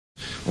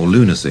or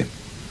lunacy,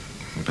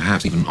 or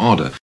perhaps even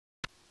odder.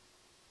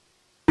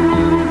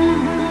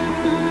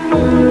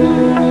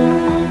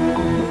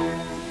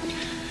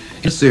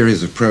 In a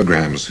series of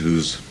programs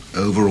whose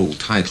overall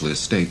title is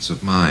States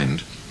of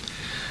Mind,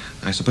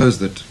 I suppose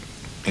that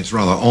it's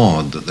rather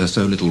odd that there's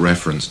so little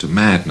reference to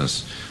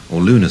madness or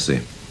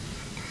lunacy,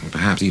 and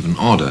perhaps even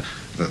odder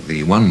that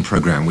the one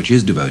program which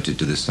is devoted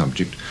to this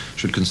subject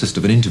should consist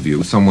of an interview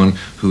with someone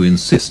who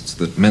insists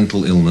that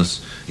mental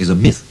illness is a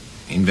myth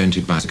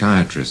invented by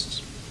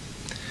psychiatrists.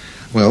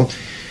 Well,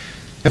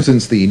 ever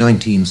since the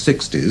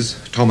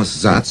 1960s,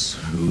 Thomas Szasz,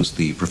 who's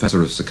the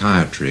professor of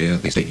psychiatry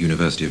at the State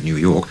University of New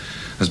York,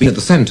 has been at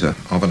the center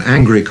of an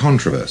angry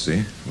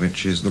controversy,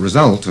 which is the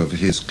result of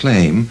his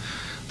claim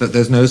that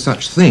there's no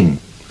such thing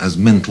as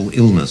mental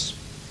illness,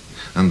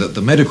 and that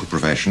the medical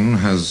profession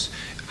has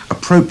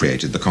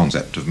appropriated the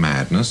concept of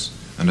madness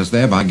and has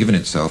thereby given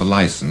itself a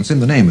license, in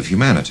the name of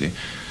humanity,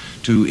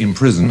 to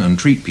imprison and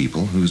treat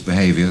people whose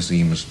behavior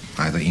seems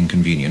either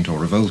inconvenient or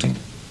revolting.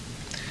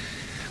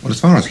 Well, as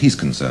far as he's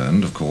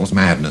concerned, of course,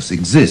 madness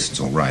exists,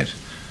 all right,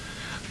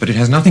 but it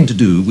has nothing to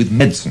do with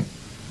medicine.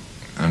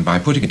 And by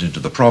putting it into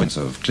the province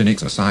of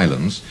clinics and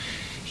asylums,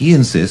 he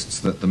insists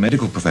that the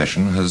medical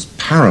profession has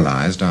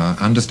paralyzed our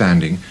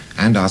understanding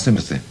and our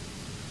sympathy.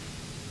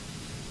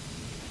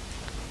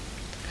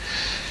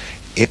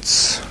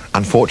 It's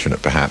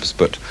unfortunate, perhaps,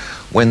 but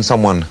when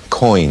someone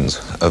coins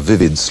a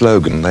vivid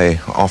slogan, they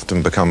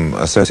often become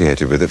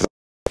associated with it.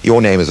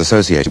 Your name is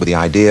associated with the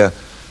idea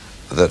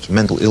that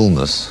mental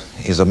illness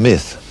is a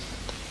myth.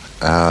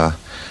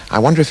 I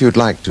wonder if you'd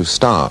like to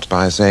start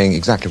by saying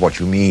exactly what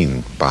you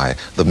mean by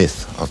the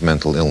myth of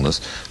mental illness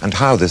and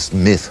how this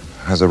myth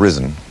has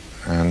arisen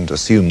and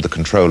assumed the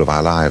control of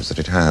our lives that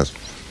it has.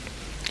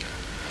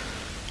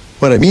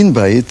 What I mean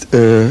by it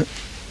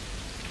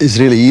is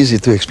really easy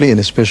to explain,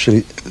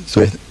 especially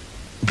to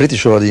a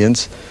British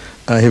audience.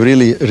 I have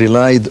really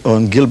relied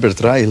on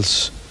Gilbert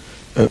Ryle's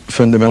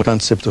fundamental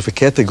concept of a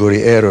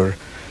category error.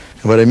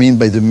 And what I mean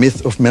by the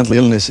myth of mental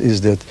illness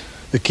is that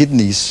the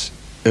kidneys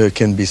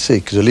can be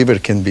sick, the liver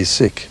can be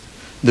sick,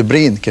 the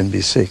brain can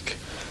be sick.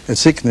 And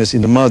sickness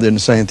in the modern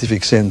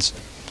scientific sense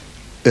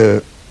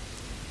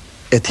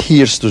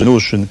adheres to the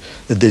notion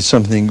that there's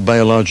something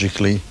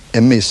biologically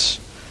amiss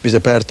with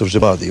a part of the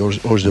body or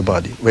the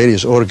body,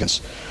 various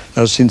organs.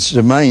 Now, since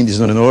the mind is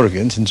not an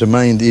organ, since the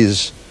mind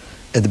is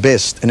at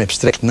best an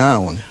abstract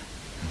noun,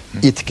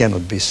 it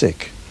cannot be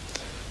sick.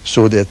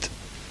 So that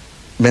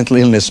mental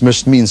illness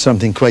must mean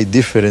something quite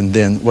different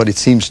than what it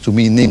seems to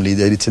mean, namely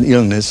that it's an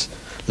illness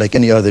like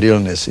any other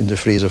illness, in the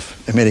phrase of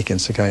American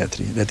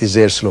psychiatry. That is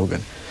their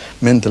slogan.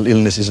 Mental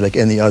illness is like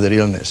any other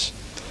illness.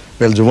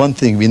 Well, the one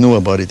thing we know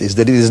about it is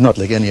that it is not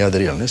like any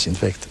other illness. In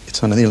fact,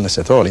 it's not an illness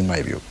at all, in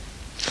my view.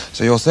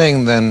 So you're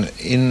saying then,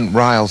 in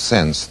Ryle's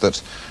sense,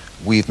 that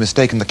we've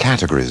mistaken the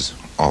categories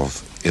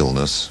of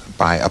illness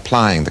by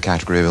applying the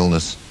category of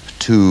illness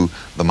to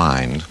the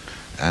mind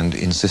and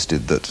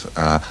insisted that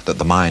that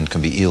the mind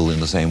can be ill in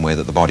the same way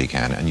that the body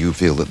can, and you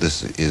feel that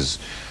this is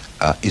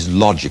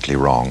logically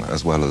wrong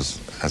as well as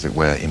it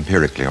were,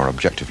 empirically or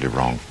objectively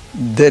wrong.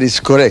 That is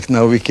correct.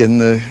 Now we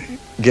can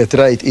get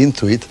right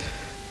into it.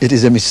 It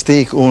is a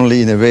mistake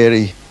only in a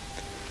very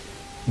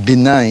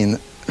benign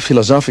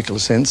philosophical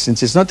sense,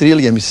 since it's not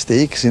really a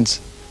mistake,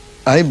 since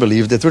I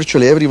believe that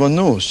virtually everyone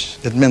knows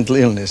that mental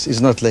illness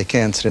is not like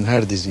cancer and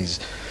heart disease.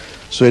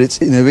 So it's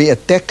in a way a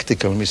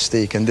tactical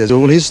mistake, and the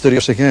whole history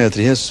of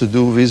psychiatry has to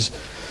do with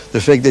the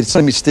fact that it's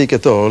not a mistake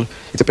at all.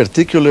 It's a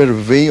particular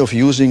way of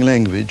using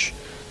language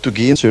to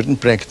gain certain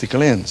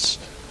practical ends.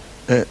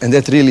 And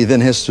that really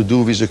then has to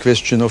do with the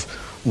question of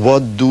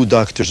what do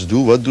doctors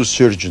do, what do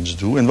surgeons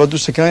do, and what do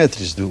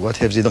psychiatrists do, what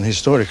have they done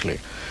historically.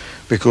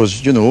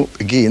 Because, you know,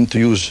 again, to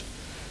use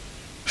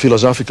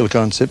philosophical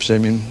concepts, I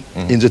mean,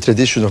 in the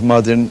tradition of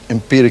modern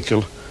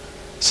empirical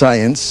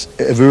science,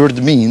 a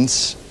word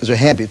means the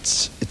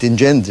habits it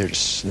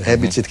engenders, the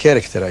habits it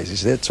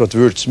characterizes. That's what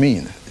words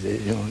mean.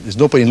 You know, there's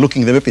no point in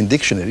looking them up in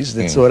dictionaries.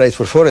 That's all right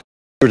for foreign.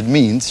 Word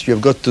means you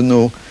have got to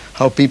know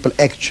how people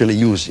actually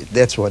use it.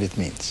 That's what it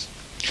means.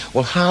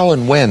 Well, how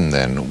and when,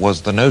 then,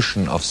 was the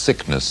notion of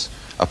sickness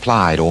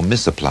applied or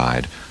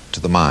misapplied to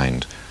the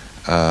mind?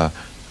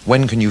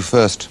 When can you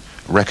first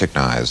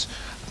recognize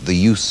the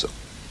use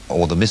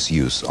or the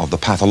misuse of the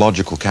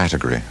pathological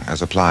category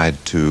as applied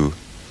to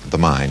the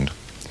mind?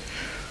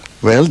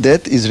 Well,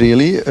 that is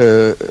really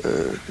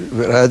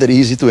rather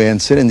easy to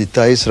answer, and it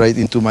ties right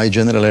into my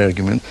general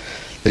argument.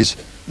 There is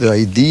the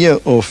idea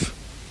of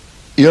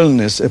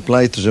illness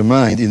applied to the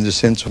mind in the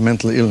sense of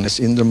mental illness,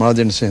 in the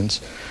modern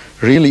sense,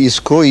 really is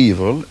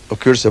coeval,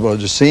 occurs about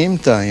the same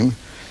time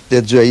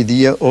that the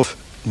idea of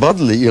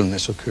bodily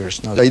illness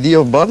occurs. Now, the idea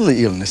of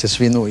bodily illness, as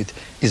we know it,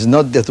 is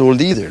not that old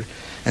either.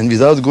 And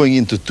without going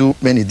into too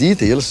many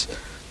details,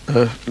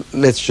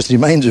 let's just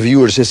remind the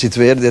viewers, as it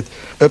were, that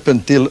up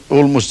until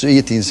almost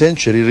the 18th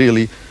century,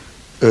 really,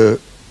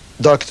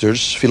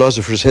 doctors,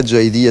 philosophers had the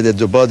idea that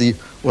the body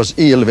was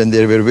ill when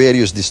there were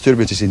various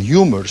disturbances in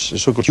humors, the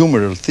so-called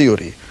humoral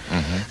theory.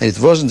 And it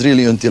wasn't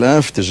really until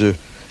after the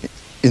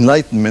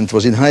Enlightenment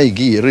was in high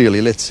gear,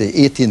 really. Let's say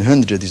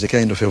 1800 is a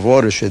kind of a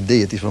watershed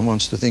date, if one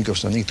wants to think of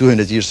something,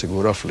 200 years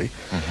ago, roughly.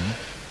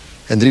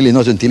 And really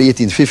not until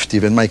 1850,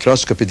 when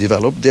microscopy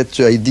developed, that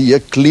idea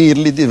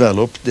clearly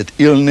developed that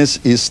illness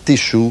is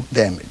tissue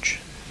damage.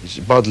 It's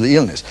bodily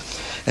illness.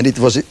 And it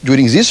was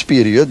during this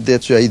period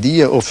that the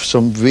idea of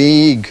some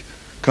vague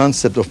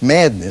concept of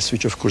madness,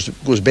 which of course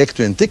goes back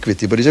to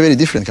antiquity, but it's a very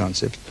different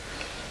concept.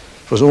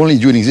 It was only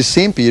during this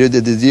same period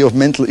that the idea of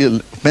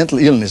mental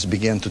illness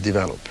began to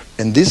develop.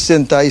 And this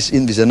then ties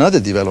in with another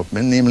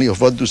development, namely of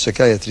what do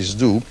psychiatrists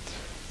do.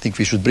 I think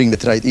we should bring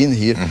that right in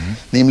here.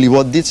 Namely,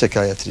 what did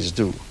psychiatrists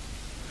do?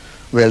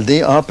 Well,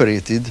 they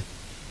operated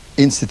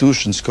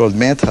institutions called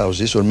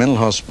madhouses or mental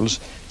hospitals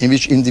in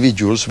which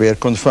individuals were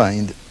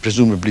confined,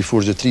 presumably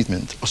for the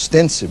treatment,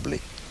 ostensibly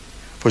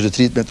for the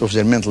treatment of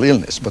their mental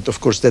illness. But of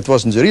course, that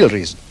wasn't the real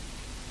reason.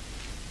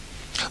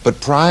 But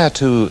prior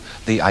to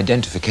the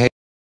identification,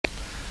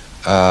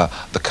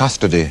 the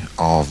custody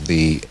of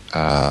the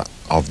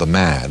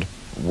mad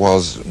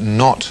was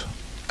not,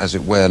 as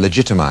it were,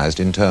 legitimized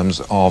in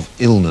terms of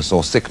illness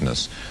or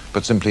sickness,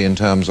 but simply in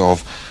terms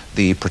of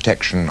the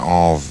protection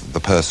of the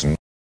person.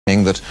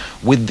 Saying that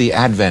with the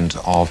advent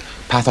of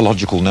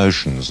pathological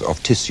notions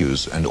of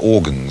tissues and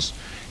organs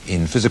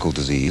in physical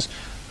disease,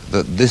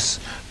 that this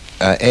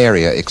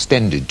area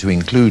extended to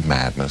include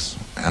madness,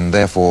 and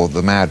therefore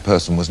the mad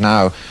person was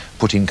now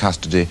put in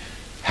custody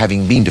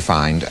having been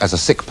defined as a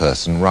sick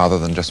person rather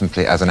than just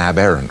simply as an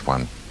aberrant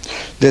one.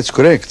 That's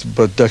correct,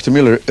 but Dr.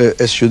 Miller,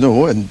 as you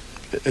know, and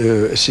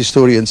as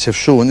historians have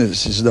shown,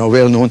 this is now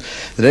well known,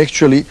 that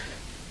actually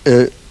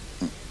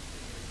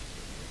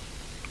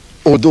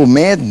although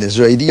madness,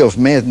 the idea of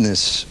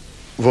madness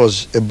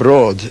was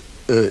abroad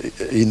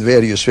in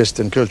various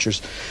Western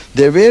cultures,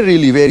 there were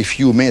really very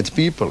few mad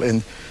people.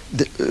 And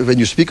when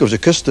you speak of the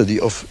custody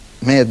of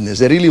madness,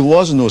 there really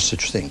was no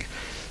such thing.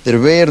 There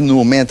were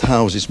no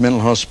madhouses, mental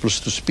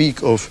hospitals to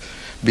speak of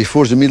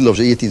before the middle of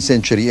the 18th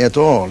century at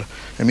all.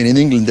 I mean, in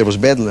England there was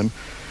Bedlam,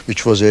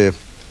 which was a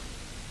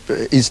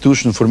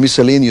institution for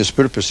miscellaneous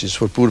purposes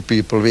for poor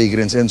people,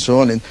 vagrants, and so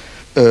on. And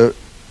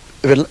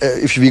well,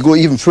 if we go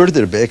even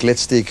further back,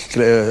 let's take,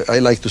 I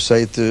like to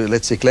cite,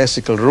 let's say,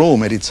 classical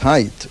Rome at its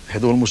height,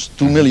 had almost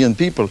 2 million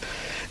people.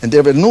 And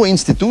there were no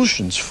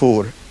institutions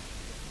for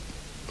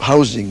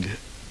housing,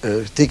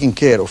 taking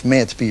care of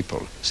mad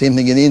people. Same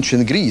thing in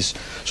ancient Greece.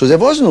 So there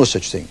was no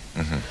such thing.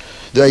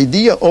 The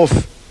idea of,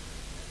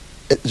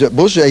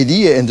 both the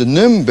idea and the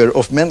number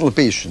of mental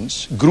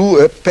patients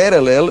grew up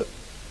parallel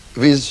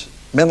with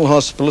mental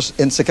hospitals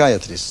and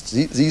psychiatrists.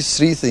 These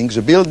three things,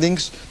 the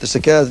buildings, the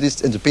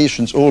psychiatrists, and the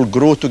patients all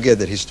grow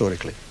together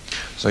historically.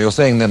 So you're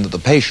saying then that the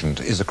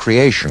patient is a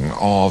creation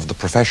of the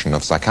profession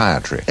of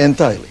psychiatry?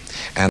 Entirely.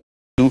 And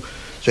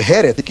the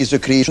heretic is a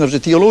creation of the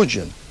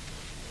theologian.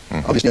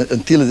 Obviously,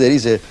 until there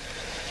is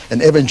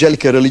an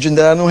evangelical religion,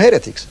 there are no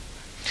heretics.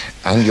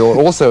 And you're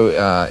also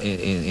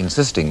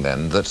insisting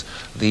then that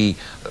the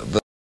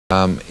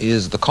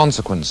is the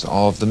consequence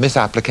of the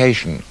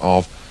misapplication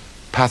of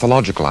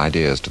pathological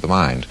ideas to the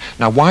mind.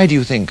 Now, why do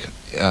you think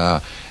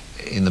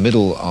in the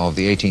middle of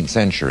the 18th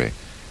century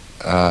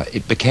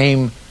it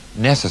became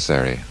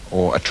necessary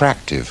or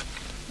attractive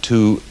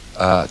to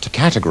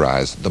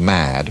categorize the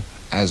mad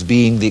as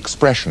being the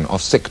expression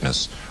of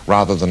sickness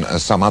rather than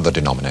as some other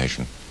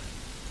denomination?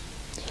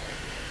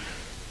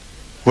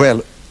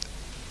 Well,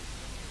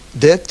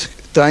 that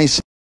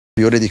ties,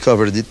 we already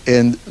covered it,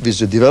 and with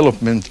the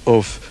development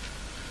of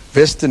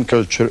Western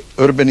culture,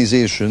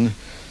 urbanization,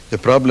 the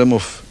problem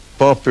of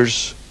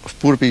paupers, of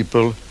poor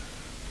people,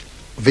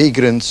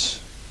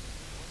 vagrants,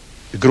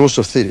 the growth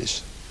of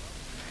theories.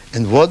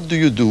 And what do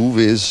you do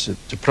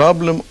with the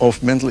problem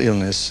of mental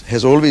illness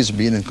has always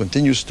been and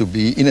continues to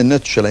be, in a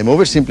nutshell, I'm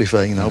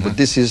oversimplifying now, but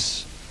this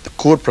is the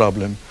core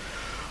problem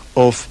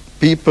of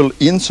people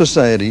in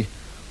society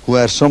who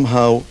are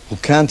somehow, who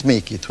can't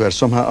make it, who are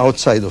somehow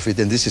outside of it,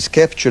 and this is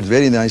captured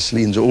very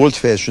nicely in the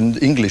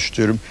old-fashioned English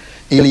term,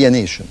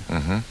 alienation.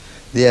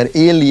 They are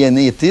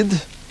alienated,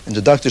 and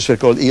the doctors were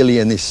called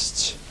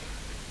alienists.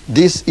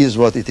 This is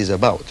what it is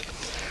about.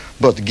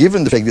 But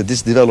given the fact that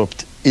this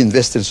developed in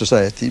Western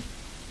society,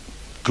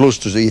 close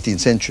to the 18th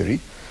century,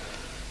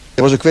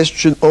 there was a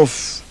question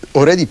of,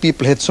 already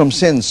people had some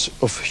sense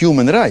of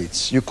human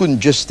rights. You couldn't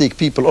just take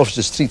people off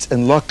the streets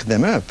and lock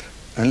them up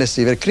unless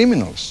they were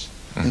criminals.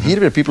 And here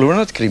were people who were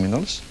not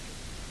criminals.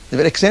 They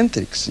were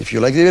eccentrics, if you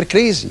like, they were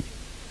crazy.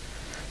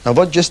 Now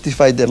what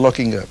justified their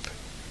locking up?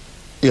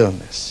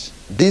 Illness.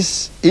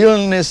 This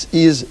illness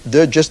is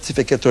the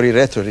justificatory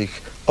rhetoric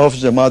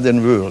of the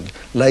modern world,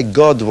 like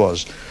God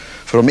was.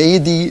 From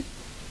AD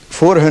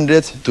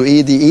 400 to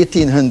AD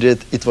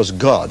 1800, it was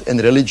God and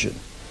religion.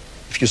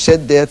 If you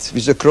said that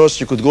with the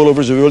cross, you could go all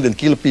over the world and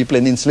kill people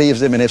and enslave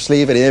them and have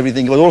slavery and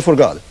everything. It was all for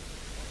God.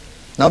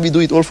 Now we do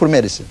it all for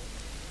medicine.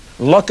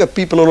 Lock up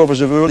people all over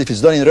the world. If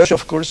it's done in Russia,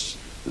 of course,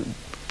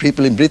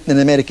 people in Britain and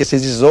America say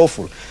this is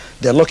awful.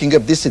 They're locking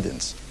up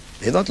dissidents.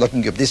 They're not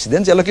locking up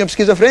dissidents, they're locking up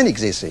schizophrenics,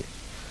 they say.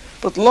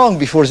 But long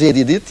before they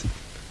did it,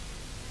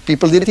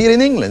 people did it here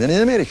in England and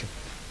in America.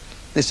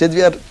 They said,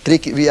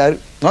 we are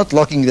not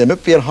locking them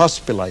up, we are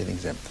hospitalizing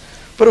them.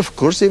 But of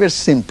course, they were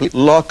simply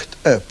locked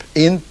up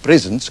in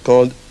prisons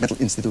called mental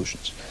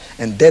institutions.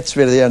 And that's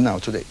where they are now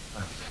today.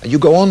 You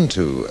go on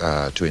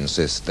to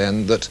insist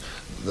then that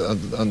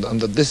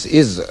that this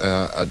is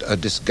a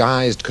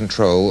disguised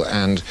control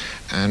and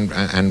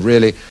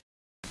really.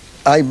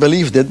 I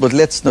believe that, but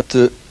let's not.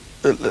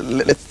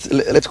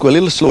 Let's go a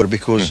little slower,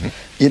 because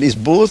it is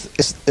both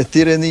a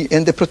tyranny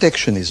and a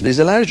protectionism. There's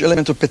a large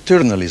element of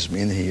paternalism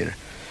in here.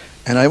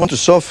 And I want to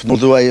soften,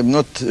 although I am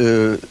not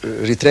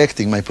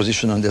retracting my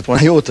position on that one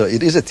iota.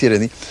 It is a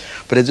tyranny,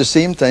 but at the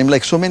same time,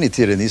 like so many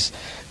tyrannies,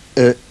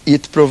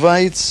 it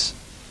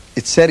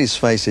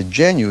satisfies a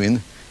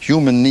genuine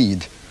human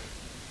need,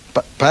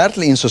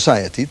 partly in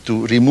society,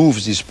 to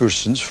remove these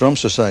persons from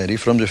society,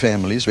 from the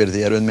families where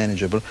they are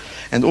unmanageable,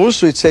 and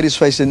also it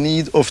satisfies a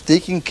need of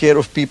taking care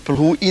of people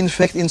who, in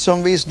fact, in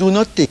some ways do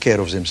not take care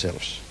of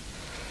themselves.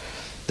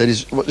 That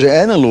is the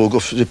analog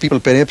of the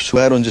people perhaps who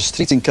are on the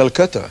streets in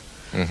Calcutta.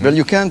 Well,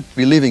 you can't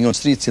be living on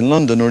streets in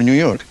London or New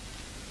York.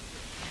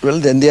 Well,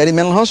 then they are in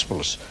mental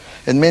hospitals.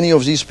 And many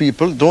of these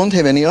people don't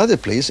have any other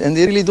place, and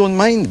they really don't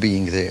mind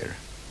being there.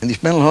 And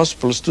if mental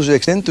hospitals, to the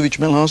extent to which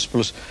mental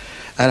hospitals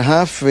are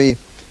halfway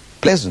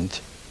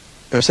pleasant,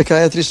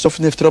 psychiatrists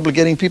often have trouble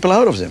getting people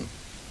out of them.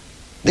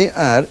 They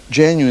are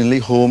genuinely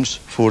homes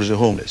for the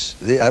homeless.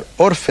 They are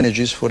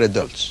orphanages for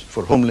adults,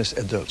 for homeless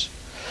adults.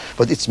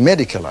 But it's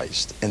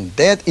medicalized, and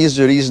that is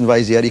the reason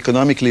why they are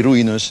economically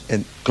ruinous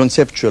and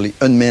conceptually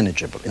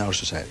unmanageable in our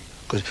society.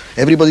 Because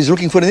everybody's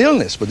looking for an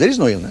illness, but there is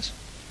no illness.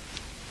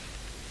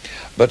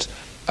 But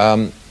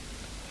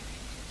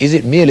is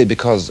it merely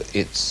because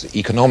it's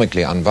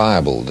economically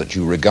unviable that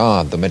you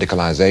regard the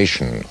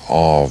medicalization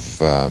of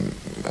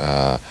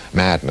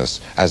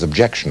madness as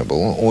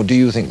objectionable, or do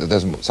you think that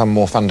there's some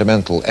more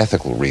fundamental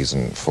ethical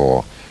reason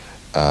for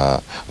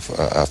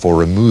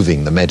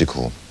removing the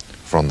medical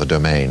from the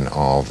domain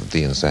of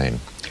the insane?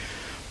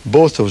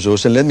 Both of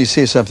those, and let me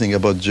say something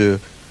about the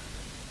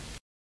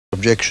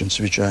objections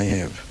which I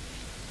have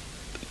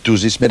to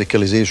this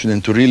medicalization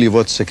and to really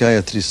what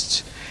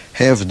psychiatrists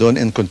have done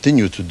and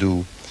continue to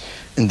do.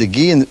 And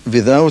again,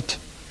 without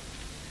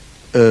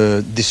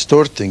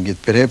distorting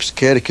it, perhaps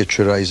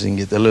caricaturizing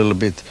it a little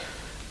bit,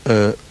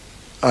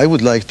 I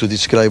would like to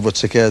describe what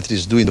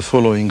psychiatrists do in the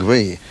following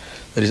way.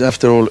 That is,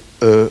 after all,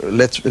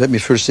 let me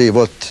first say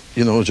what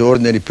the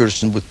ordinary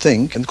person would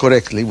think, and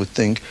correctly would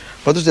think.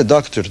 What does the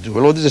doctor do?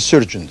 Well, what does a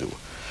surgeon do?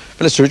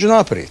 Well, a surgeon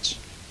operates.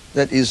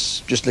 That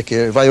is just like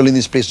a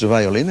violinist plays the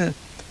violin, an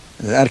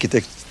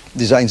architect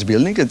designs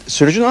building, a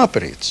surgeon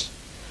operates.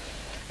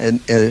 And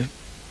a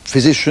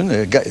physician,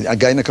 a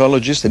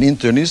gynecologist, an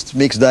internist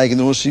makes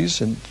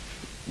diagnoses and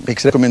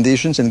makes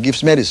recommendations and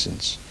gives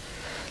medicines.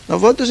 Now,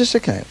 what does a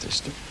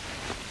psychiatrist do?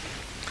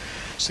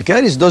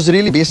 Psychiatrist does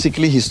really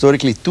basically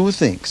historically two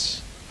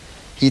things.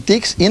 He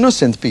takes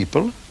innocent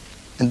people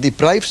and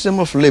deprives them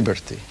of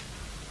liberty.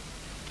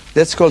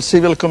 That's called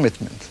civil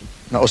commitment.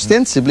 Now,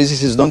 ostensibly,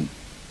 this is done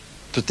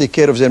to take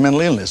care of their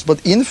mental illness.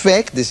 But in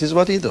fact, this is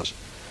what he does.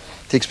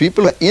 Takes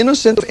people who are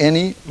innocent of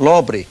any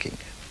law breaking.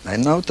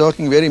 I'm now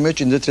talking very much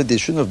in the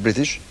tradition of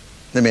British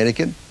and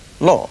American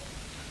law.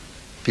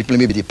 People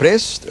may be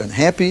depressed,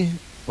 unhappy,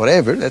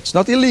 whatever. That's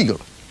not illegal.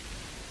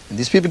 And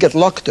these people get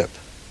locked up.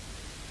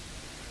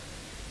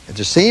 At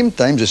the same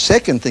time, the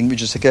second thing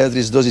which a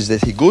psychiatrist does is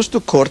that he goes to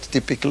court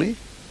typically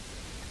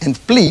and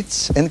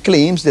pleads and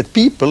claims that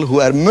people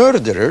who are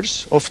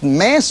murderers, often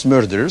mass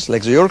murderers,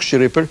 like the Yorkshire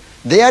Ripper,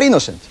 they are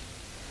innocent.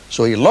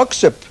 So he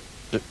locks up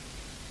the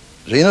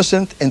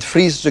innocent and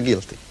frees the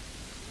guilty.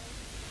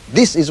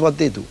 This is what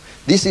they do.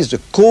 This is the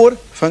core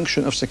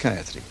function of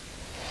psychiatry.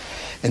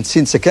 And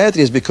since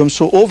psychiatry has become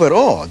so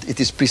overawed, it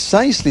is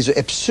precisely the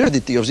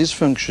absurdity of this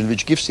function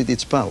which gives it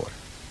its power.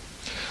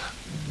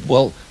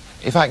 Well,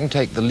 if I can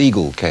take the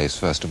legal case,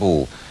 first of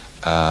all,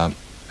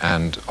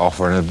 and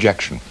offer an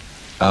objection,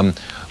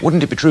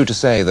 wouldn't it be true to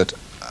say that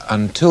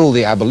until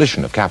the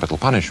abolition of capital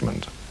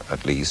punishment,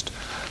 at least,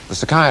 the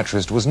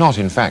psychiatrist was not,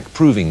 in fact,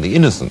 proving the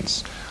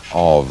innocence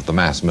of the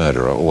mass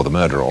murderer or the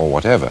murderer or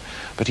whatever,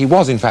 but he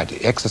was, in fact,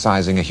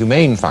 exercising a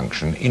humane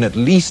function in at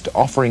least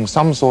offering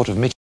some sort of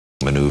mitigating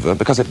maneuver,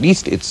 because at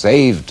least it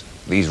saved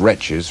these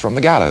wretches from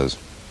the gallows.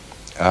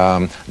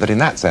 That in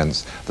that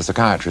sense, the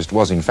psychiatrist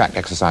was in fact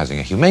exercising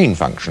a humane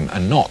function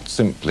and not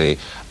simply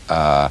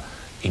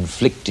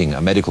inflicting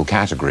a medical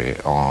category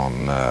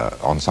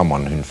on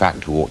someone who, in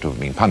fact, who ought to have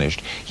been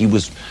punished. He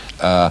was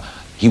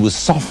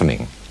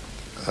softening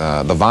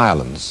the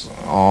violence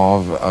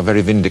of a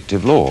very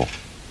vindictive law.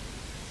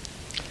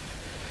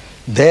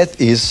 That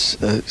is,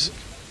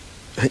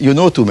 you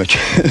know too much.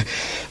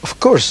 Of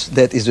course,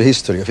 that is the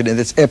history of it, and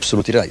that's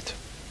absolutely right.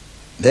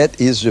 That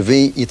is the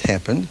way it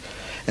happened.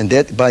 And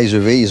that, by the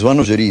way, is one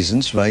of the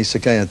reasons why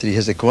psychiatry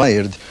has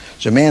acquired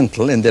the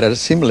mantle, and there are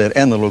similar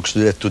analogs to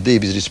that today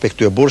with respect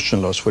to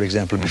abortion laws, for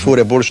example. Before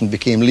abortion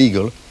became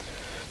legal,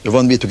 the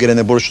one way to get an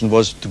abortion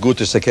was to go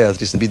to a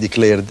psychiatrist and be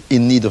declared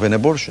in need of an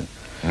abortion.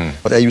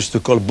 What I used to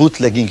call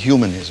bootlegging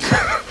humanism.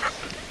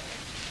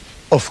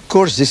 Of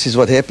course, this is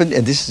what happened,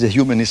 and this is a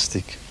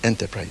humanistic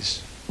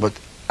enterprise. But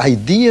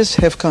ideas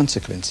have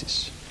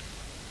consequences.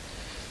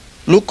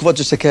 Look what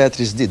the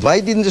psychiatrists did.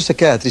 Why didn't the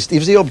psychiatrists,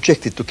 if they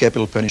objected to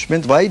capital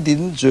punishment, why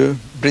didn't the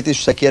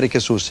British Psychiatric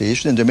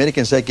Association and the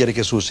American Psychiatric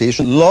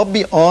Association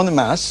lobby en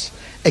masse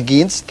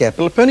against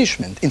capital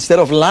punishment instead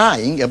of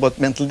lying about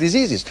mental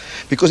diseases?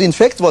 Because in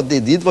fact what they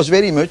did was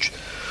very much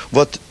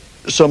what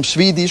some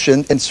Swedish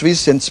and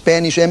Swiss and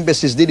Spanish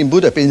embassies did in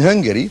Budapest, in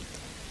Hungary,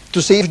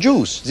 to save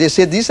Jews. They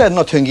said these are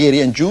not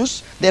Hungarian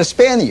Jews, they're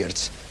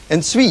Spaniards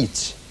and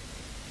Swedes.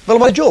 Well,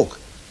 what a joke.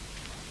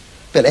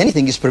 Well,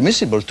 anything is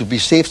permissible to be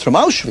saved from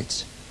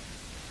Auschwitz.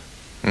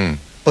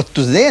 But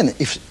to then,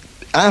 if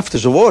after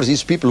the war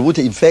these people would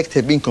in fact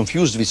have been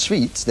confused with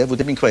Swedes, that would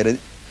have been quite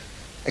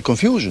a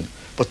confusion.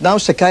 But now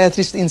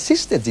psychiatrists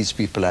insist that these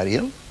people are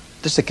ill.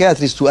 The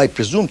psychiatrists who I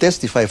presume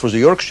testify for the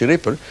Yorkshire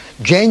Ripper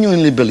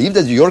genuinely believe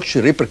that the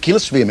Yorkshire Ripper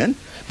kills women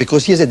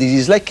because he has a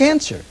disease like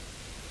cancer.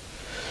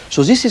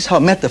 So this is how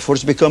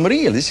metaphors become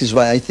real. This is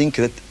why I think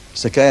that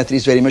psychiatry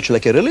is very much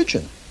like a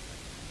religion.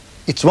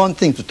 It's one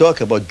thing to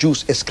talk about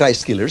Jews as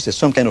Christ killers, as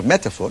some kind of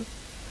metaphor,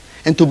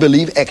 and to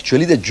believe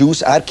actually that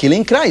Jews are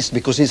killing Christ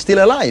because he's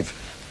still alive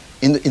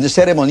in the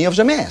ceremony of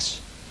the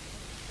Mass.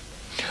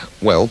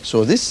 Well,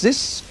 so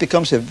this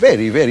becomes a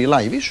very, very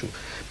live issue.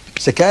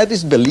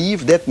 Psychiatrists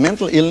believe that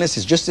mental illness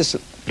is just as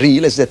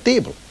real as that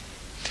table.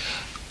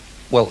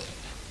 Well,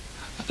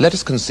 let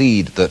us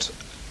concede that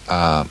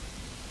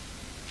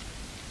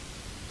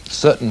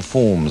certain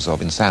forms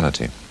of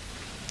insanity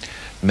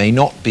may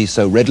not be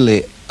so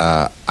readily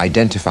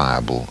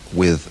identifiable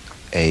with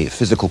a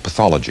physical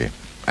pathology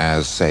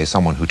as, say,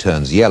 someone who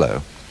turns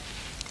yellow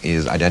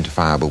is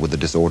identifiable with the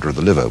disorder of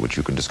the liver, which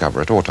you can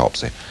discover at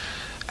autopsy,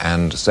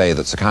 and say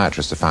that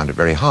psychiatrists have found it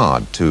very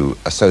hard to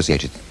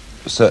associate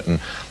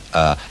certain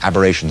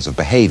aberrations of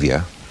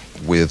behavior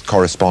with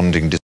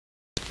corresponding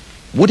disorders.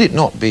 Would it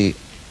not be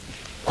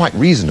quite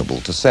reasonable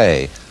to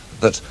say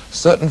that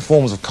certain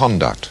forms of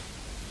conduct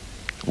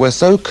were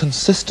so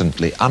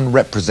consistently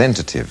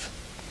unrepresentative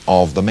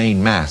of the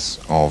main mass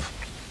of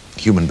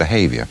human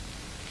behavior,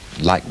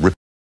 like repeating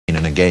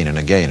and again and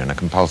again in a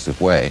compulsive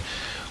way,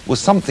 was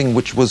something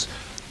which was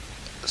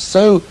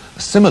so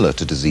similar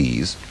to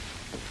disease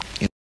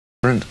in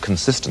apparent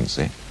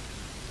consistency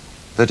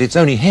that it's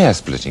only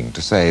hair-splitting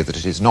to say that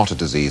it is not a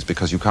disease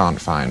because you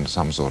can't find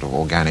some sort of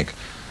organic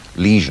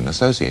lesion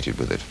associated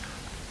with it.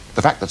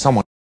 The fact that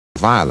someone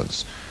does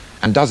violence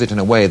and does it in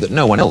a way that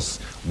no one else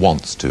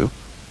wants to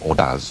or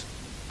does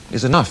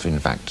is enough, in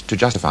fact, to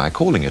justify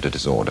calling it a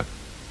disorder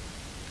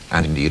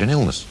and indeed an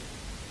illness.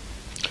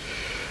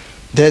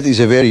 That is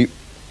a very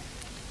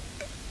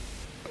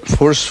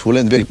forceful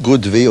and very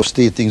good way of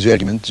stating the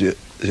argument.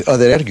 The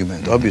other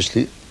argument,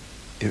 obviously,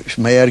 if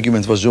my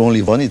argument was the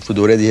only one, it would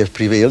already have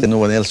prevailed and no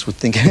one else would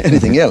think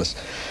anything else.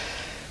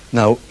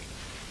 Now,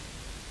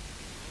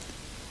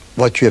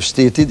 what you have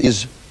stated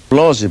is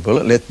plausible.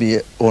 Let me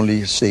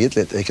only say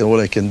it. All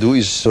I can do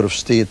is sort of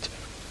state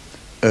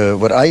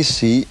what I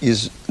see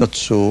is not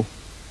so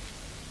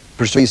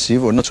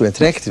persuasive or not so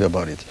attractive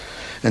about it.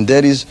 And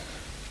that is,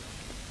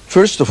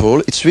 first of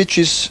all, it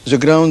switches the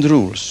ground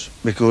rules,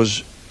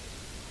 because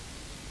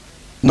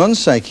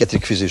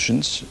non-psychiatric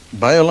physicians,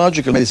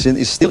 biological medicine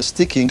is still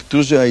sticking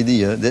to the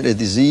idea that a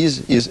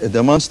disease is a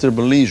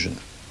demonstrable lesion,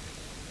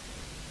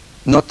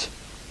 not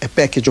a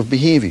package of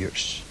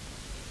behaviors.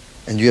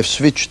 And you have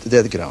switched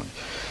that ground.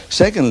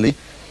 Secondly,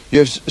 you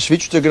have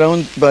switched the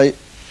ground by,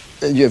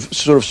 you have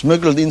sort of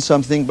smuggled in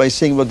something by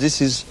saying, well,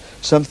 this is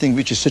something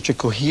which is such a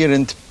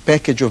coherent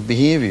package of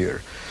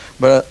behavior.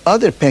 But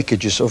other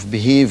packages of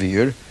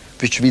behavior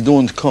which we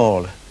don't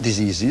call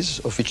diseases,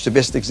 of which the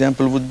best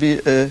example would be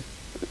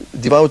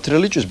devout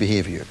religious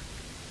behavior.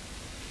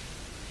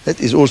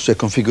 That is also a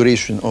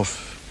configuration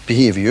of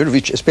behavior,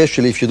 which,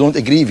 especially if you don't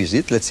agree with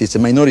it, let's say it's a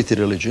minority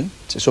religion,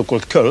 it's a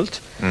so-called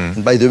cult.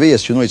 And by the way,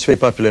 as you know, it's very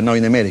popular now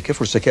in America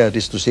for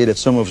psychiatrists to say that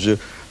some of the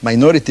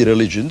minority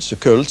religions, the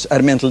cults,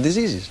 are mental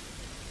diseases.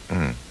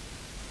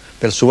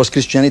 Well, so was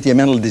Christianity a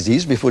mental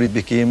disease before it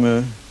became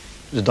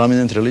the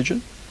dominant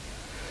religion?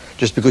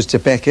 Just because it's a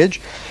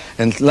package.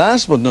 And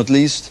last but not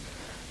least,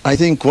 I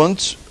think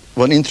once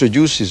one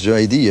introduces the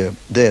idea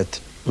that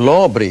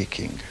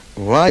law-breaking,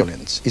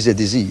 violence is a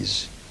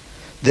disease,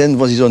 then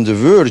one is on the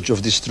verge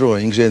of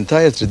destroying the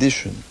entire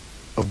tradition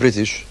of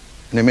British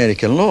and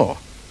American law.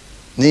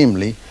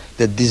 Namely,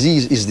 that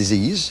disease is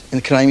disease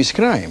and crime is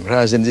crime,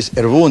 rather than this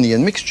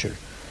Erewhonian mixture.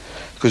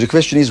 Because the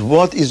question is,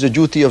 what is the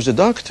duty of the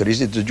doctor?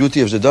 Is it the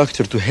duty of the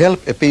doctor to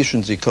help a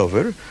patient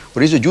recover,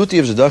 or is the duty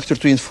of the doctor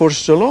to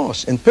enforce the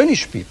laws and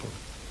punish people?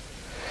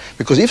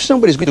 Because if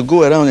somebody is going to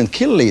go around and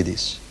kill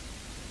ladies,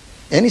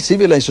 any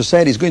civilized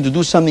society is going to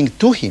do something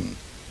to him.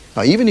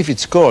 Now, even if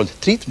it's called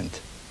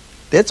treatment,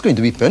 that's going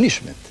to be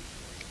punishment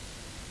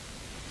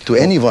to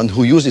anyone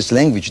who uses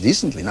language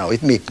decently. Now,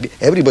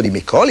 everybody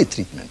may call it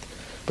treatment,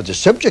 but the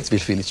subject will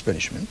feel it's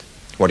punishment.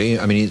 What do you,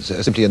 I mean,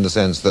 it's simply in the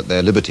sense that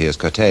their liberty is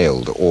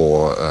curtailed,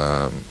 or...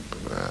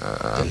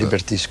 the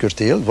liberty is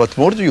curtailed. What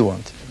more do you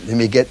want?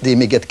 They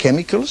may get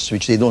chemicals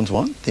which they don't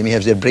want. They may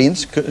have their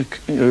brains,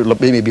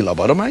 they may be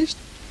lobotomized.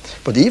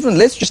 But even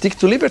let's just stick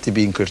to liberty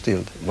being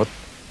curtailed.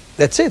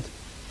 That's it.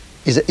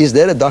 Is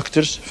there a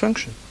doctor's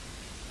function?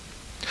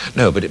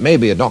 No, but it may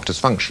be a doctor's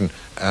function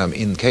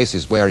in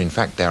cases where, in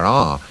fact, there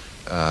are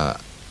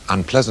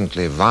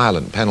unpleasantly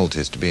violent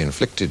penalties to be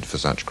inflicted for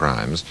such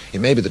crimes.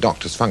 It may be the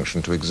doctor's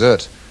function to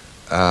exert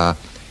an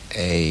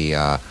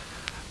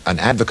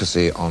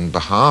advocacy on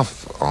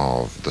behalf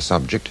of the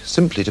subject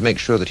simply to make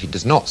sure that he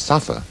does not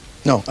suffer.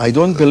 No, I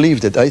don't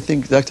believe that. I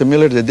think, Dr.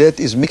 Miller, that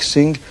is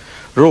mixing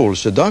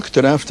roles. A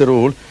doctor, after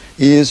all,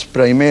 is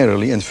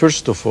primarily and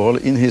first of all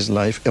in his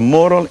life a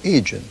moral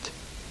agent,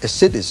 a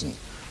citizen.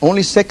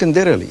 Only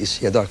secondarily is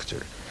he a doctor.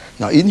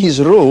 Now, in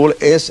his role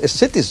as a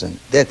citizen,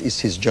 that is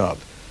his job,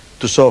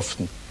 to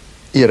soften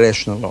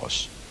irrational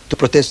laws, to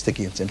protest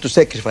against them, to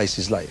sacrifice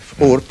his life,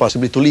 or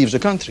possibly to leave the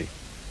country.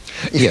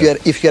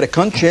 If you're a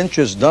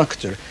conscientious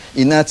doctor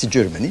in Nazi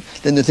Germany,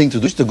 then the thing to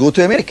do is to go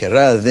to America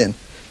rather than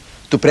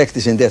to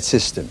practice in that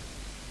system.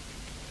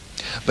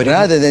 But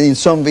rather than in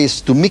some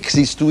ways to mix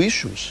these two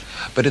issues.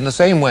 But in the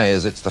same way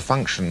as it's the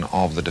function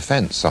of the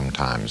defense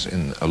sometimes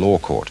in a law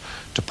court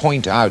to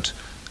point out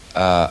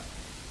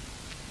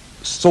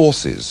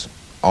sources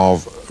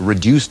of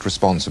reduced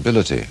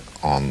responsibility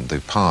on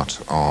the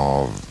part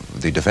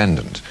of the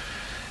defendant,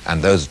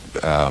 and those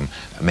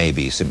may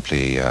be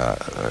simply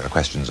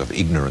questions of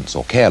ignorance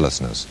or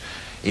carelessness,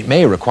 it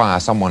may require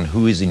someone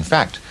who is in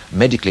fact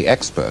medically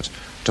expert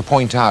to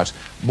point out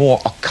more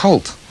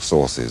occult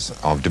sources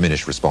of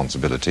diminished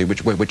responsibility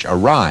which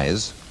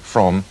arise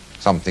from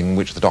something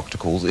which the doctor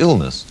calls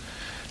illness.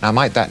 Now,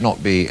 might that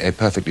not be a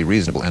perfectly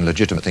reasonable and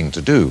legitimate thing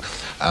to do?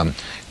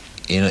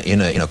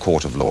 In a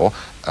court of law,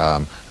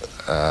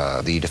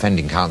 the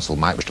defending counsel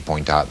might wish to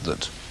point out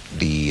that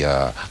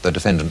the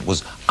defendant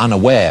was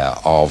unaware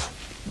of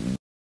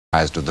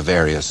the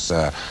various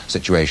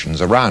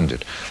situations around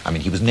it. I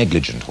mean, he was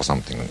negligent or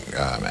something,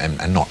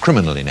 and not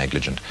criminally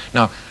negligent.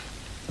 Now,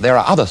 there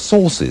are other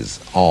sources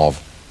of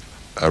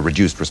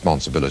reduced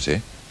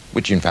responsibility,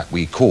 which in fact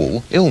we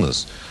call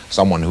illness.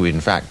 Someone who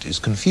in fact is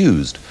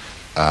confused,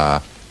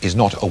 is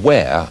not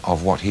aware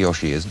of what he or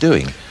she is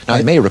doing. Now,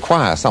 it may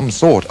require some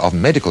sort of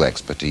medical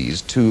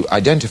expertise to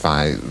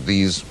identify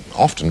these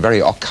often very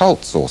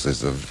occult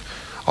sources of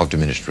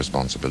diminished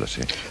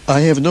responsibility. I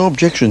have no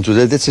objection to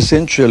that. That's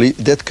essentially,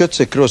 that cuts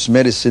across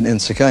medicine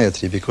and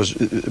psychiatry, because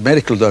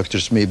medical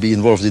doctors may be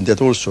involved in that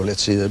also.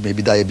 Let's say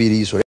maybe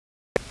diabetes or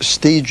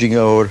staging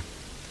our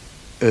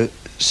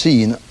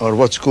scene or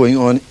what's going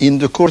on in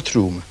the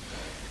courtroom.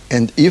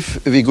 And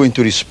if we're going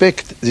to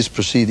respect this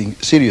proceeding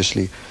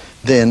seriously,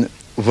 then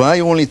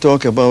why only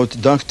talk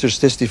about doctors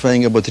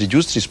testifying about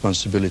reduced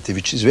responsibility,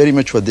 which is very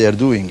much what they are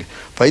doing?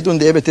 Why don't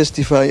they ever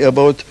testify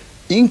about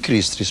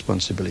increased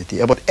responsibility,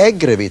 about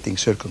aggravating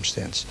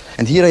circumstance?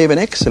 And here I have an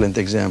excellent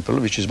example,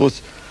 which is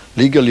both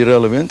legally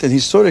relevant and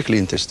historically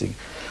interesting.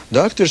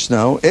 Doctors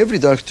now, every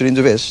doctor in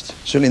the West,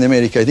 certainly in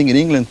America, I think in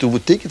England too,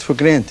 would take it for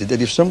granted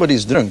that if somebody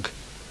is drunk,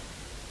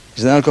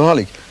 he's an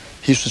alcoholic,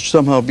 he should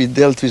somehow be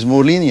dealt with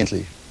more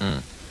leniently.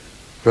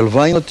 Well,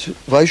 why not?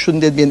 Why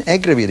shouldn't that be an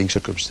aggravating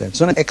circumstance?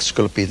 Not an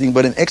exculpating,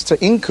 but an extra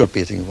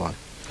inculpating one.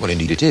 Well,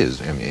 indeed it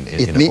is. I mean,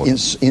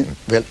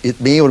 well,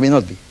 it may or may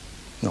not be.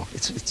 No,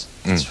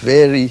 it's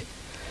very...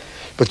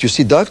 But you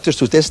see, doctors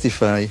who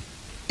testify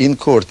in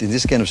court in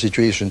this kind of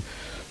situation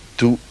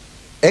to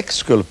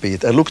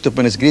exculpate are looked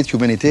upon as great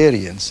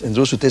humanitarians, and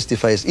those who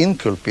testify as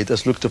inculpate are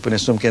looked upon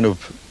as some kind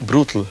of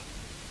brutal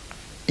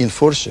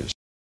enforcers.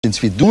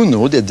 Since we do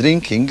know that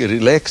drinking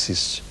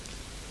relaxes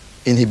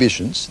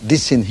inhibitions,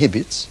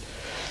 disinhibits,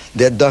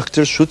 that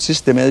doctors should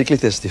systematically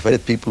testify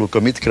that people who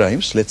commit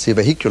crimes, let's say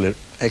vehicular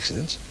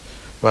accidents,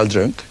 while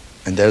drunk,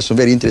 and there are some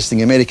very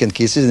interesting American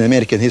cases in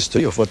American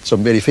history of what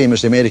some very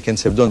famous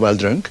Americans have done while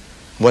drunk.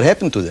 What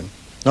happened to them?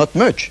 Not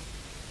much.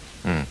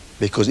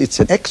 Because it's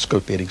an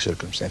exculpating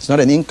circumstance, not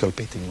an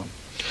inculpating one.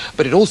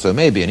 But it also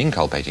may be an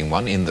inculpating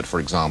one in that, for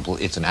example,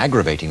 it's an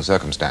aggravating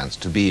circumstance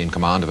to be in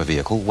command of a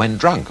vehicle when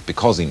drunk,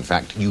 because in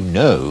fact you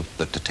know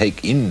that to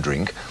take in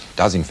drink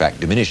does in fact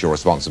diminish your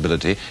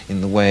responsibility in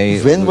the way...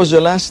 When was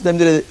the last time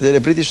that a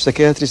British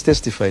psychiatrist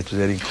testified to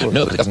that in court?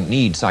 No, but it doesn't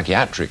need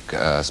psychiatric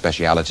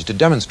speciality to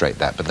demonstrate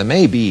that. But there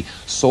may be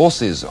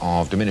sources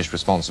of diminished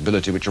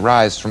responsibility which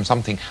arise from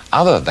something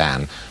other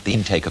than the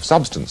intake of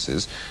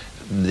substances.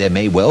 There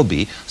may well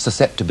be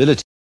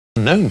susceptibility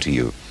unknown to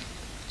you,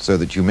 so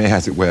that you may,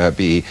 as it were,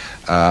 be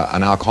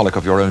an alcoholic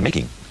of your own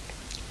making.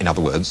 In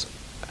other words,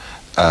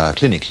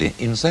 clinically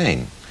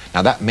insane.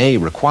 Now, that may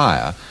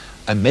require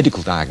a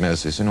medical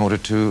diagnosis in order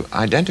to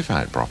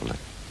identify it properly.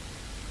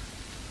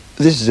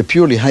 This is a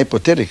purely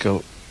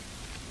hypothetical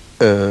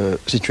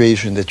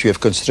situation that you have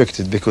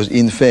constructed, because,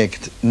 in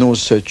fact, no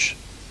such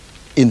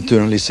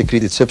internally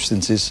secreted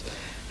substances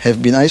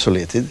have been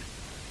isolated,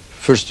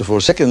 first of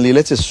all. Secondly,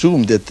 let's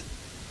assume that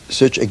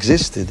such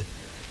existed,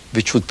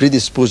 which would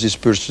predispose this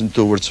person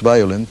towards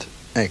violent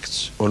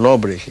acts or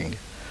lawbreaking.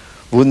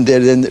 Wouldn't there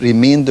then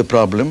remain the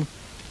problem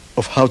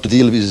of how to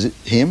deal with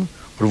him,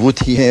 or would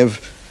he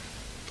have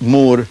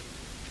more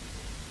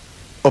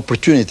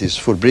opportunities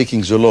for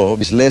breaking the law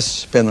with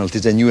less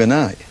penalties than you and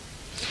I.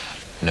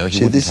 No,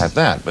 he wouldn't have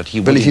that, but he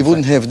would. Well, if he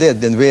wouldn't have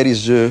that, then where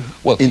is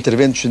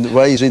intervention?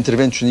 Why is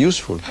intervention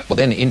useful? Well,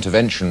 then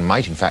intervention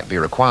might in fact be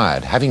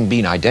required, having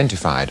been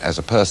identified as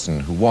a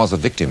person who was a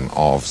victim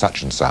of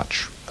such and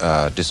such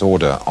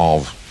disorder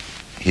of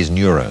his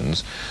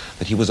neurons,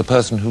 that he was a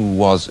person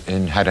who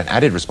had an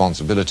added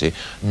responsibility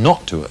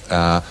not to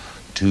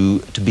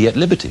be at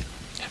liberty,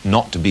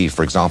 not to be,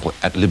 for example,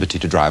 at liberty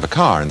to drive a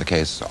car in the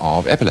case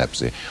of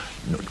epilepsy.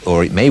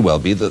 Or it may well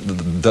be that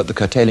the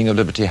curtailing of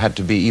liberty had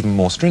to be even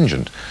more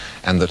stringent,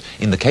 and that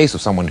in the case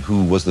of someone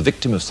who was the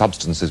victim of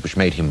substances which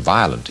made him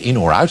violent in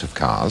or out of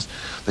cars,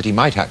 that he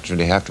might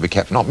actually have to be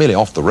kept not merely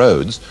off the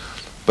roads,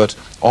 but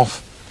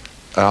off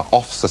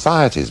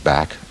society's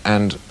back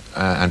and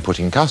put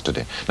in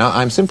custody. Now,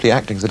 I'm simply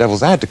acting as the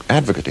devil's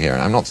advocate here,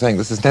 and I'm not saying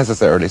this is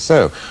necessarily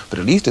so, but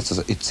at least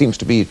it seems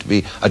to be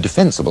a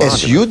defensible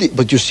argument.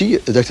 But you see,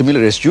 Dr.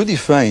 Miller, as you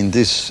define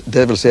this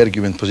devil's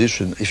argument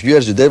position, if you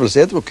are the devil's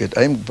advocate,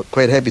 I'm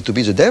quite happy to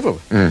be the devil.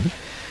 Mm-hmm.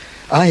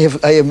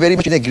 I am very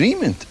much in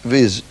agreement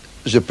with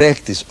the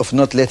practice of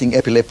not letting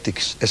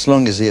epileptics, as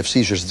long as they have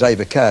seizures, drive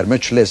a car,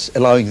 much less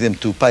allowing them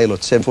to pilot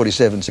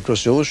 747s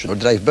across the ocean or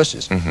drive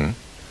buses. Mm-hmm.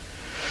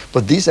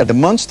 But these are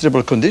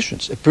demonstrable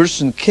conditions. A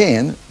person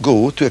can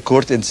go to a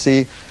court and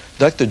say,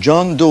 Dr.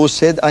 John Doe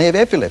said I have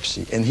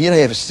epilepsy, and here I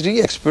have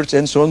 3 experts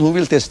and so on who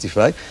will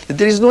testify that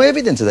there is no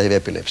evidence that I have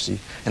epilepsy,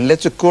 and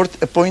let the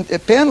court appoint a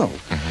panel.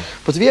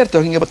 Mm-hmm. But we are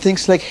talking about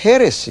things like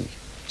heresy.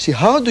 See,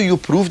 how do you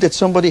prove that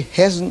somebody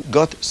hasn't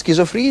got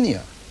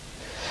schizophrenia?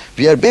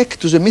 We are back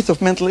to the myth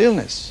of mental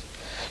illness.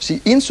 See,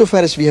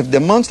 insofar as we have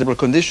demonstrable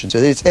conditions,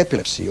 whether it's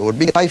epilepsy or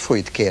being a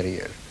typhoid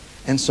carrier,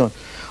 and so on,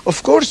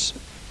 of course,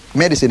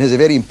 medicine has a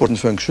very important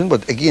function,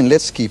 but again,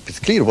 let's keep it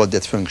clear what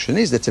that function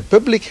is. That's a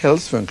public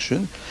health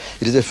function.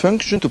 It is a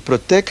function to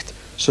protect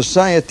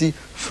society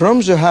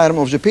from the harm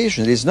of the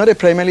patient. It is not a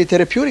primarily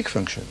therapeutic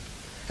function.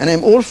 And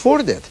I'm all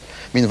for that.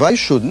 I mean, why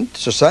shouldn't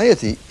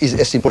society is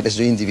as important as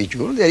the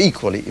individual? They're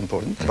equally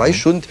important. Mm-hmm. Why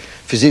shouldn't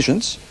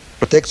physicians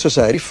protect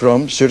society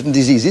from certain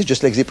diseases,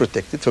 just like they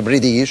protect it from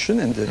radiation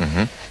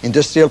and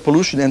industrial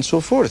pollution and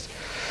so forth?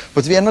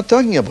 But we are not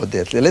talking about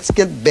that. Let's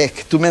get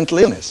back to mental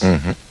illness.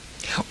 Mm-hmm.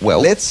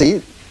 Well, let's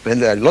say, when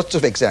there are lots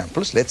of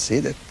examples, let's say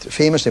that a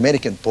famous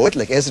American poet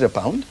like Ezra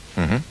Pound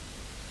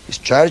is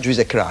charged with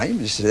a crime.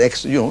 This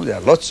is there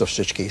are lots of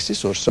such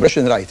cases, or some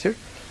Russian writer,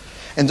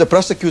 and the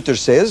prosecutor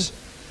says,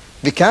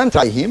 we can't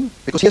try him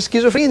because he has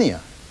schizophrenia.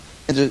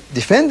 And the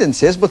defendant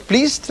says, but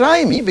please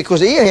try me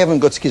because A, I haven't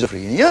got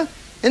schizophrenia,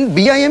 and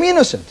B, I am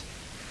innocent.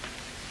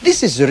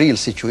 This is the real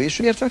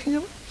situation we are talking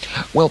about.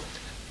 Well,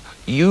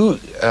 you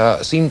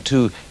seem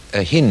to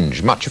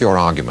hinge much of your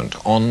argument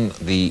on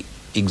the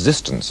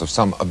existence of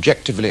some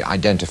objectively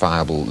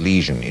identifiable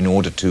lesion in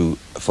order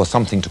for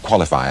something to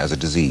qualify as a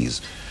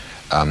disease.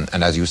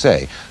 And as you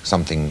say,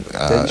 something,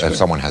 if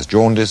someone has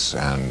jaundice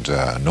and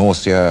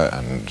nausea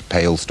and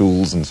pale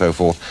stools and so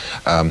forth,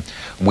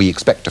 we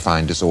expect to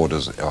find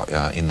disorders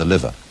in the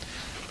liver.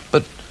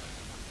 But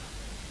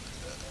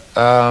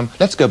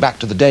let's go back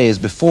to the days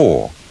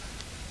before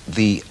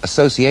the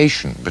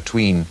association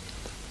between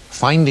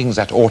findings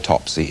at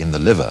autopsy in the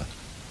liver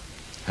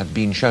had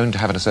been shown to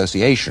have an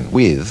association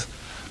with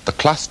the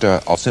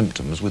cluster of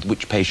symptoms with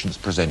which patients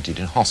presented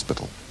in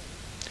hospital.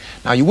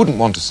 Now, you wouldn't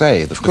want to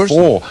say that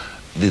before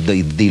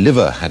the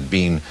liver had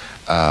been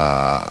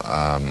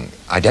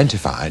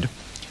identified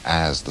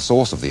as the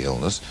source of the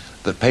illness,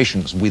 that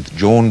patients with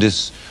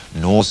jaundice,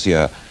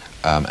 nausea,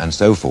 and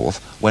so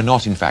forth were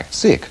not in fact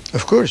sick.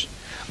 Of course.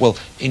 Well,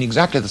 in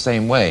exactly the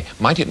same way,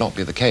 might it not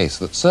be the case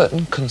that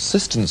certain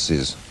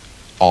consistencies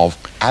of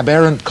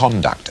aberrant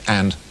conduct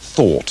and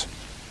thought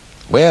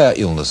were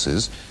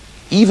illnesses,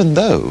 even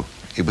though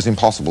it was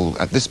impossible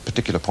at this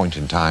particular point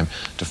in time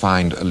to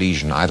find a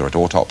lesion either at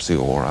autopsy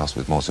or else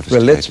with more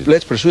sophisticated... Well,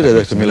 let's pursue that,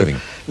 Dr. Miller.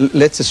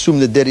 Let's assume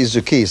that there is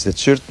the case that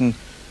certain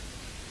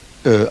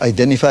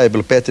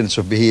identifiable patterns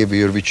of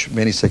behavior, which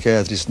many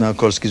psychiatrists now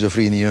call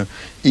schizophrenia,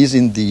 is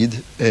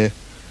indeed a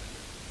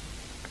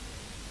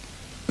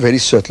very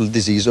subtle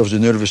disease of the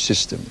nervous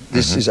system.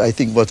 This is, I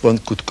think, what one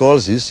could call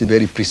this in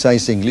very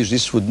precise English.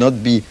 This would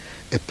not be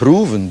a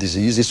proven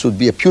disease, this would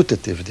be a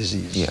putative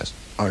disease. Yes.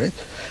 All right?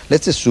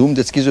 Let's assume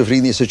that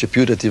schizophrenia is such a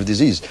putative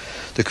disease.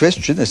 The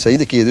question, as I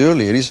indicated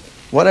earlier, is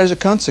what are the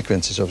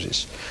consequences of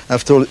this?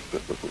 After all,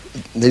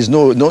 there's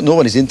no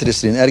one is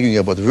interested in arguing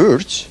about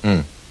words.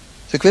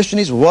 The question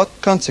is, what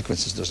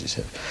consequences does this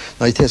have?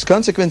 Now, it has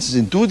consequences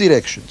in 2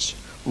 directions.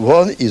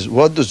 One is,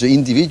 what does the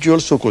individual,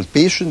 so-called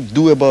patient,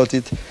 do about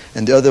it?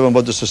 And the other one,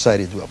 what does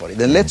society do about it?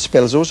 Then let's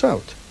spell those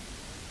out.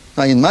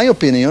 Now, in my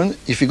opinion,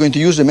 if you're going to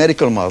use a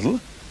medical model,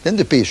 then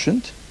the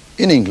patient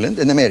in England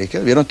and America,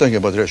 we're not talking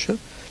about Russia,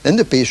 then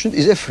the patient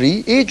is a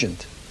free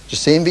agent. The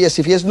same way as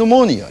if he has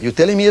pneumonia. You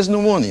tell him he has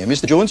pneumonia.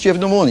 Mr. Jones, you have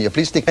pneumonia.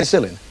 Please take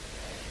penicillin.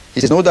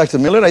 He says, no, Dr.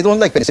 Miller, I don't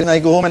like penicillin. I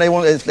go home and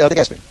I'll take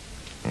aspirin.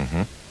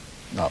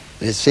 Now,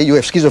 let's say you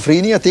have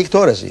schizophrenia, take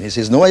Thorazine. He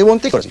says, no, I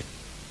won't take Thorazine.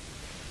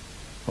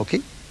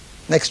 Okay?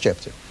 Next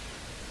chapter.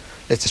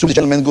 Let's assume the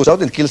gentleman goes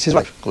out and kills his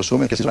wife, goes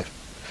home and kills his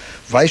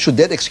wife. Why should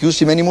that excuse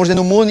him any more than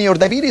pneumonia or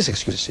diabetes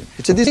excuses him?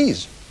 It's a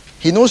disease.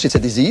 He knows it's a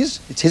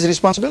disease. It's his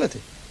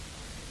responsibility.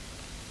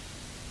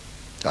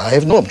 I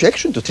have no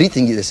objection to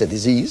treating it as a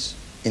disease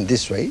in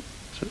this way.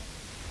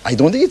 I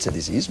don't think it's a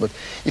disease, but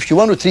if you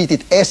want to treat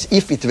it as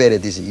if it were a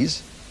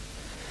disease,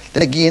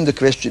 then again the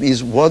question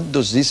is, what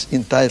does this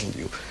entitle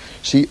you?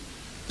 See,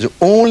 the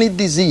only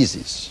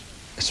diseases,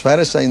 as far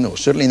as I know,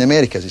 certainly in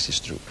America this is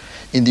true,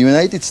 in the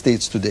United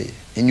States today,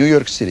 in New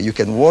York City, you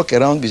can walk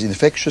around with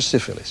infectious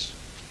syphilis,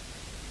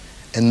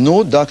 and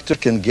no doctor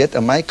can get a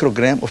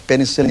microgram of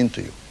penicillin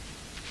into you.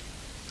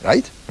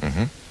 Right?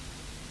 Mm-hmm.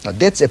 Now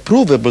that's a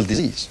provable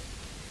disease.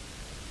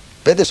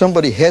 Whether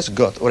somebody has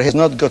got or has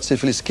not got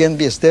syphilis can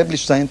be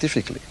established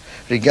scientifically,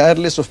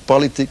 regardless of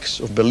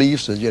politics, of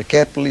beliefs, whether you're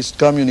capitalist,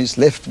 communist,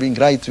 left-wing,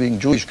 right-wing,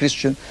 Jewish,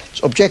 Christian.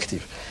 It's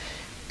objective.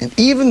 And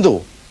even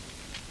though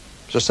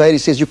society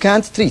says you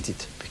can't treat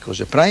it because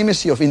the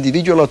primacy of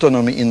individual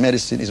autonomy in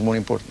medicine is more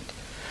important.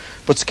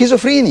 But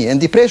schizophrenia and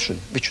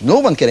depression, which no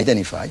one can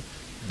identify,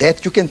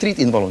 that you can treat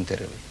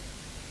involuntarily.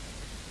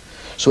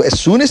 So as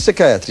soon as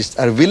psychiatrists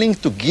are willing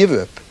to give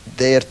up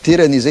their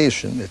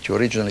tyrannization that you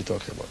originally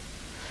talked about,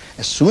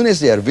 as soon as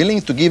they are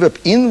willing to give up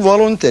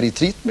involuntary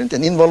treatment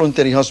and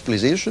involuntary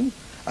hospitalization,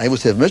 I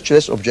would have much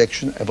less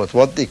objection about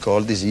what they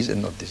call disease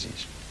and not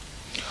disease.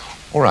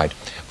 All right.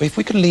 But if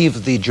we can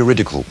leave the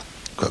juridical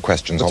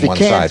questions on one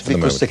side for the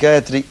moment. Because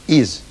psychiatry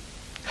is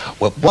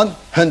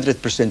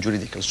 100%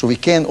 juridical, so we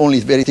can only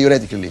very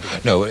theoretically leave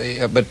it. No,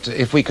 but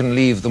if we can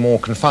leave the more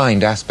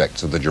confined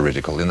aspects of the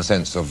juridical in the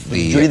sense of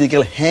the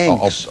juridical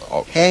hangs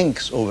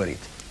over it.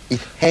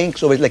 It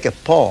hangs over it like a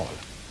pall.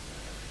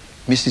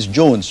 Mrs.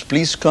 Jones,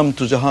 please come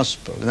to the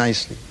hospital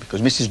nicely,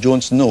 because Mrs.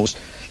 Jones knows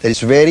that it's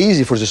very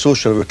easy for the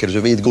social workers,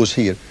 the way it goes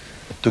here,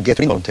 to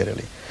get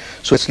involuntarily.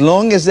 So as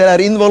long as there are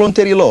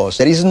involuntary laws,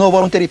 there is no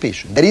voluntary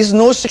patient. There is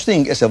no such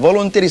thing as a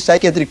voluntary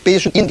psychiatric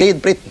patient in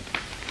Great Britain.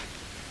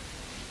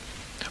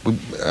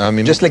 I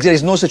mean, just like there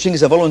is no such thing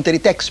as a voluntary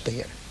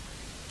taxpayer.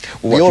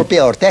 We all pay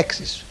our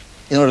taxes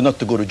in order not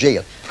to go to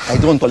jail. I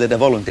don't call it a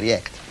voluntary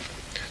act.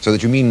 So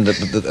that you mean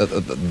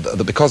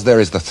that because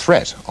there is the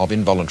threat of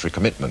involuntary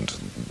commitment...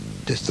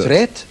 The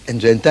threat and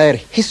the entire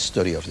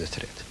history of the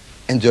threat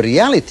and the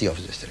reality of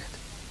the threat.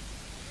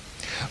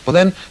 Well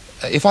then,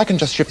 if I can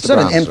just shift the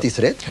ground... It's not an empty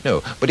threat.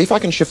 No, but if I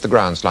can shift the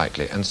ground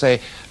slightly and say,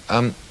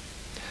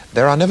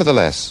 there are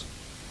nevertheless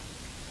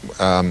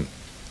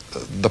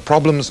the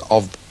problems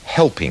of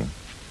helping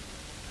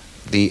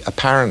the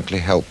apparently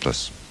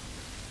helpless,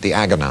 the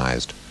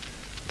agonized,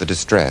 the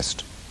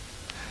distressed,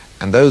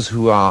 and those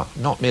who are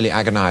not merely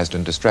agonized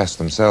and distressed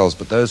themselves,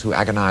 but those who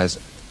agonize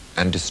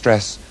and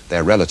distress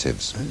their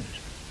relatives,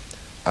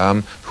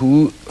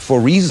 who, for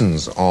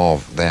reasons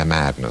of their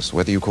madness,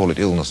 whether you call it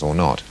illness or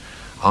not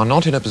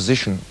in a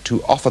position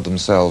to offer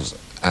themselves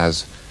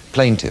as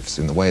plaintiffs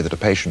in the way that a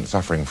patient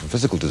suffering from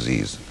physical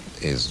disease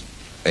is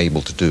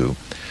able to do.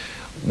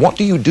 What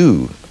do you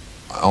do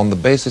on the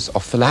basis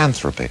of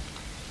philanthropy,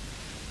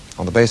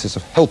 on the basis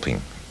of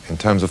helping in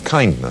terms of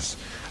kindness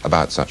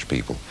about such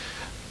people?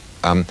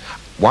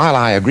 While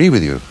I agree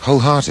with you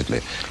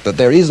wholeheartedly that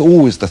there is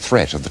always the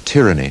threat of the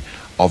tyranny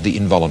of the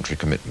involuntary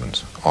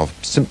commitment, of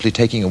simply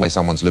taking away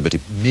someone's liberty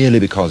merely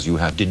because you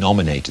have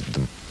denominated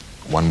them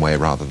one way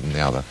rather than the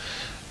other,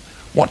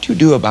 what do you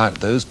do about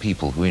those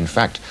people who in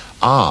fact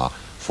are,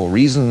 for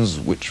reasons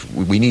which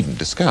we needn't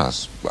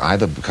discuss,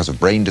 either because of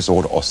brain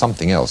disorder or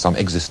something else, some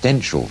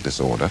existential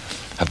disorder,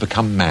 have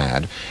become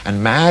mad,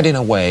 and mad in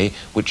a way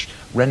which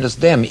renders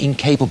them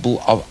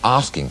incapable of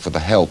asking for the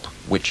help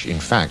which, in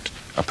fact,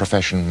 a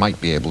profession might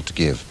be able to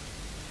give?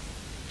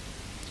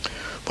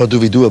 What do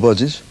we do about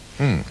this?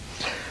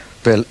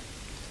 Well,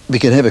 we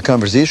can have a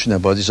conversation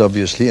about this,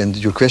 obviously, and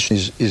your question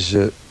is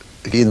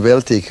again,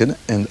 well taken,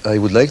 and I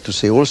would like to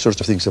say all sorts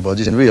of things about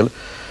this and will,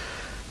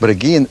 but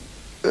again,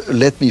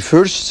 let me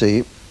first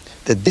say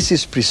that this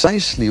is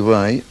precisely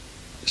why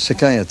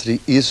psychiatry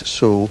is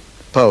so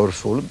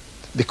powerful,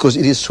 because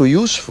it is so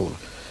useful.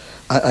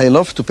 I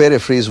love to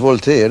paraphrase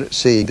Voltaire,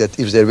 saying that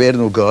if there were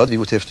no God, we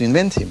would have to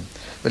invent him.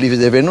 But if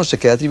there were no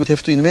psychiatry, we would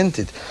have to invent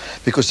it.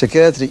 Because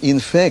psychiatry, in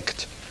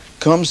fact,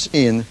 comes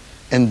in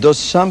and does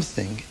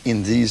something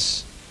in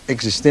these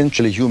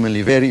existentially,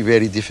 humanly, very,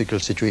 very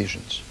difficult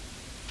situations.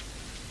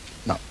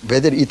 Now,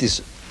 whether it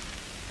is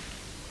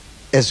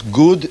as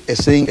good a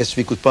thing as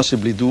we could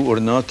possibly do or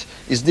not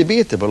is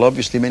debatable.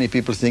 Obviously, many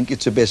people think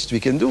it's the best we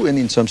can do, and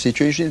in some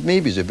situations, it may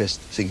be the best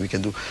thing we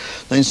can do.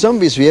 Now, in some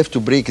ways, we have to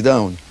break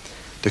down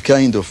the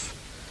kind of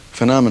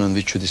phenomenon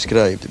which you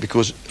described,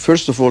 because,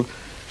 first of all,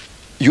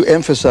 you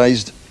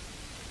emphasized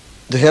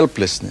the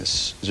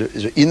helplessness,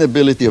 the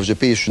inability of the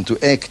patient to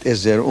act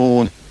as their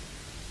own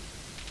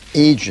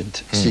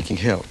agent seeking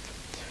help.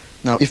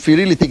 Now, if we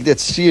really take that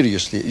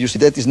seriously, you see,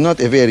 that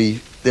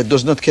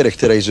does not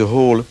characterize the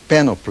whole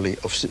panoply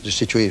of the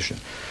situation.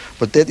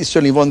 But that is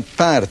certainly one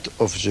part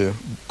of the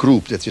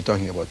group that you're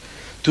talking about.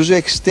 To the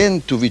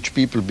extent to which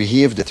people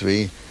behave that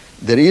way,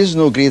 there is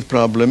no great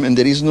problem and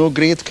there is no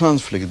great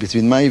conflict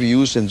between my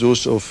views and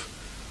those of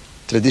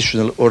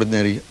traditional,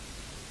 ordinary,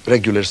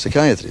 regular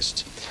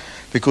psychiatrists.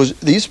 Because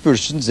these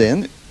persons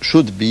then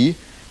should be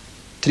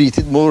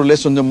treated more or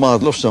less on the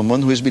model of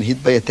someone who has been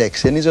hit by a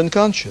taxi and is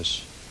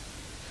unconscious.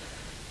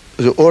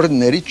 The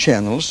ordinary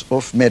channels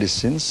of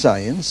medicine,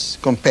 science,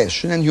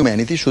 compassion, and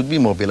humanity should be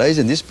mobilized,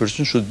 and this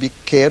person should be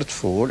cared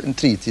for and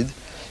treated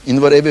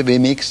in whatever way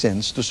makes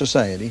sense to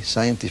society,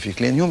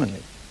 scientifically and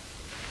humanly.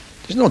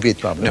 There's no great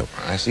problem. No,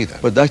 I see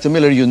that. But Dr.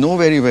 Miller, you know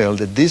very well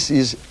that this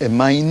is a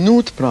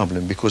minute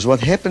problem, because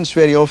what happens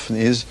very often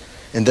is,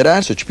 and there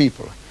are such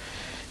people,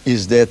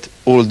 is that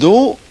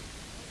although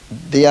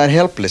they are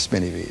helpless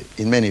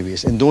in many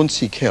ways and don't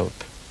seek help,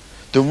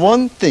 the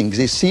one thing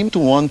they seem to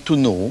want to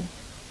know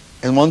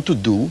and want to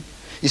do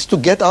is to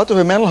get out of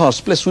a mental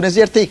hospital as soon as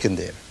they are taken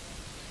there.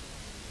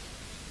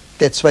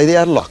 That's why they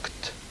are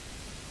locked,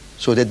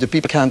 so that the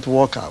people can't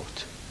walk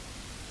out.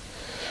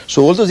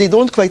 So although they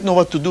don't quite know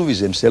what to do with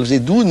themselves, they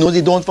do know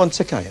they don't want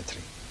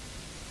psychiatry.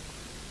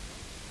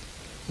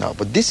 Now,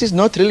 but this is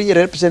not really a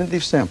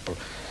representative sample.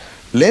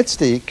 Let's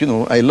take,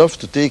 I love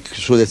to take,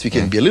 so that we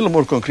can be a little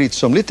more concrete,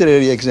 some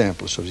literary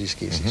examples of these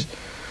cases.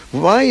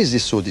 Why is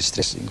this so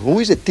distressing? Who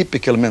is a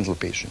typical mental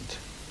patient?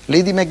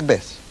 Lady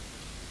Macbeth.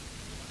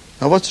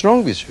 Now, what's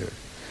wrong with her?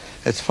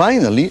 That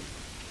finally,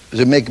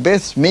 the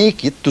Macbeths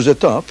make it to the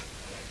top,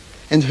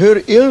 and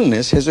her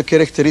illness has a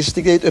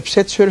characteristic that it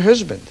upsets her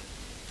husband.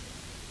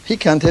 He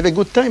can't have a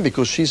good time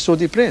because she's so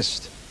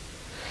depressed.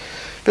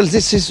 Well,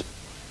 this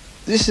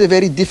is a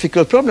very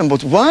difficult problem,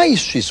 but why is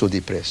she so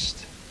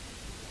depressed?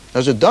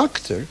 As a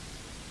doctor,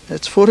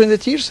 that's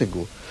 400 years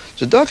ago.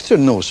 The doctor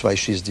knows why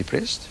she's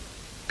depressed,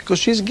 because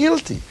she's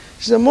guilty.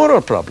 This is a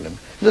moral problem.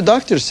 The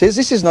doctor says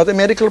this is not a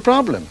medical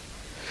problem.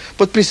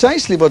 But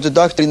precisely what the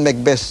doctor in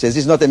Macbeth says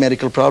is not a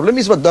medical problem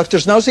is what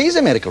doctors now say is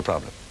a medical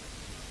problem.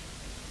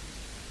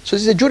 So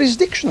this is a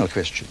jurisdictional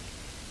question.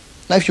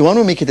 Now, if you want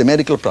to make it a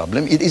medical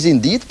problem, it is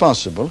indeed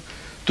possible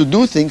to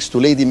do things to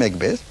Lady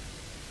Macbeth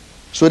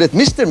so that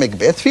Mr.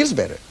 Macbeth feels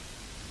better.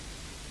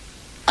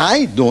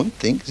 I don't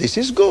think this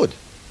is good.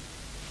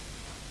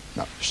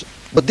 Now,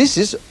 but this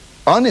is,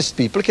 honest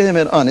people can have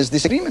an honest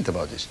disagreement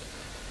about this.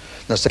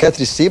 Now,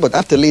 psychiatrists say, but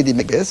after Lady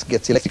Macbeth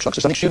gets electric shock,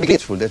 so something should be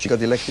grateful that she got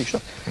the electric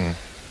shock.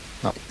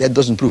 Now, that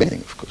doesn't prove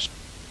anything, of course,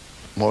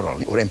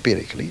 morally or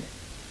empirically.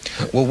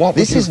 Well,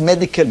 this is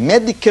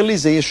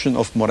medicalization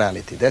of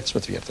morality. That's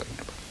what we are talking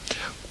about.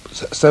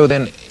 So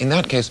then, in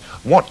that case,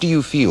 what do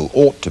you feel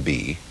ought to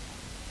be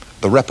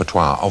the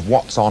repertoire of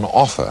what's on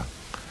offer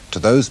to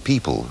those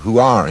people who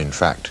are, in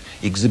fact,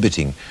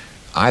 exhibiting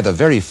either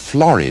very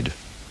florid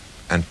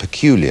and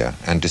peculiar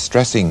and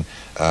distressing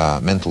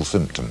mental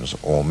symptoms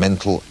or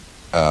mental,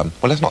 well,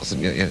 let's not,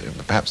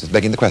 perhaps it's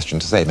begging the question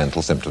to say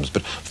mental symptoms,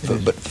 but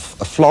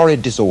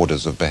florid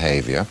disorders of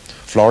behavior,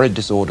 florid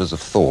disorders of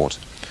thought,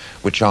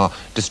 which are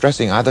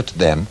distressing either to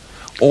them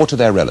or to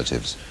their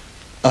relatives?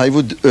 I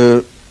would,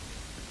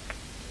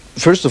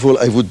 first of all,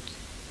 I would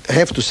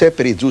have to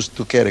separate those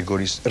two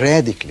categories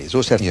radically.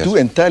 Those are two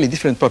entirely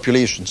different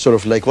populations, sort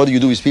of like what do you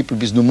do with people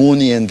with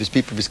pneumonia and with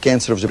people with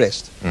cancer of the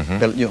breast?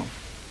 Well,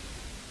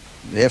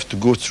 they have to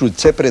go through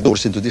separate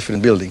doors into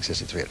different buildings,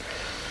 as it were.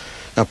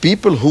 Now,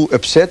 people who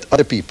upset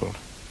other people,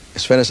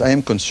 as far as I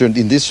am concerned,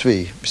 in this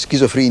way,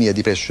 schizophrenia,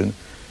 depression,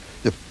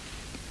 the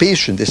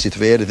patient, as it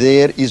were,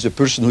 there is a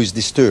person who is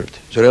disturbed,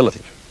 the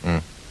relative.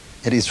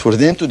 And it's for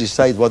them to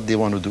decide what they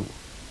want to do.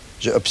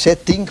 The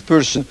upsetting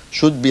person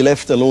should be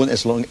left alone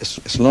as long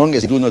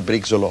as they do not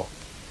break the law.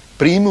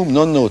 Primum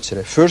non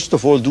nocere. First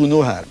of all, do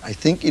no harm. I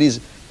think it is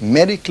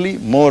medically,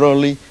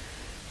 morally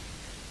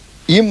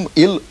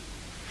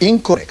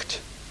incorrect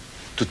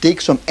to take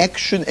some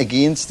action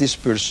against this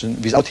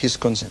person without his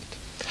consent.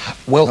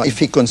 Well, now, if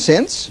he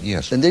consents,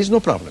 then there is no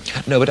problem.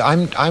 No, but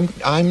I'm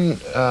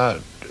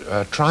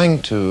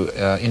trying to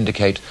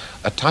indicate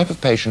a type of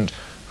patient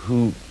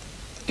who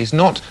is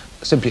not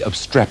simply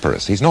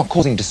obstreperous. He's not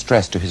causing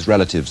distress to his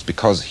relatives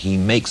because he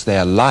makes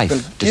their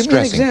life distressing. Give me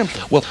an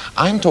example. Well,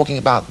 I'm talking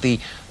about the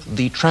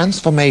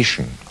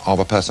transformation of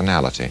a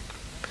personality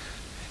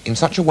in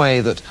such a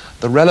way that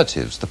the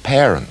relatives, the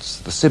parents,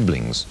 the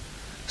siblings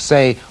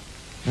say,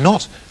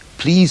 not,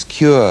 please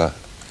cure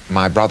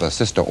my brother,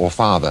 sister, or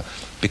father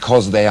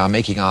because they are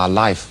making our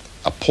life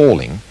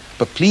appalling,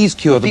 but please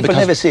cure them because...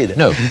 People never say that.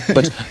 No,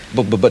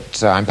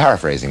 but I'm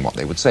paraphrasing what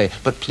they would say.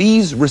 But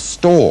please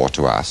restore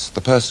to us the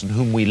person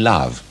whom we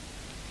love.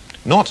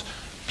 Not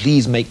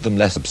please make them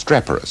less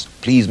obstreperous,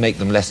 please make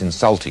them less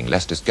insulting,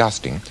 less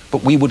disgusting,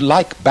 but we would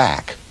like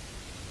back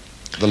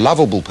the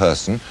lovable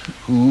person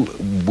who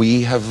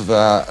we have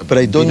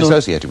been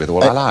associated with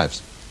all our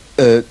lives.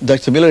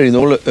 Dr. Miller,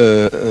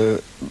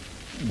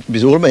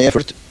 with all my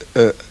effort,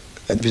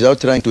 and without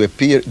trying to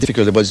appear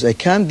difficult about this, I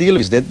can't deal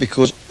with that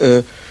because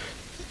a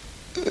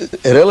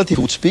relative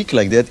who would speak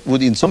like that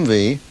would in some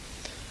way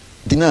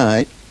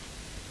deny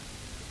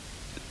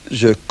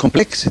the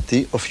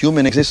complexity of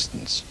human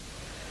existence.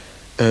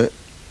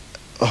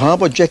 How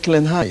about Jekyll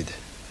and Hyde?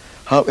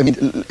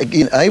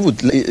 Again, I would,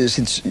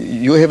 since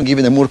you haven't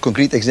given a more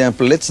concrete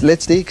example, let's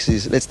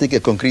take a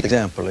concrete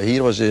example.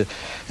 Here was a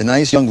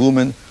nice young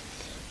woman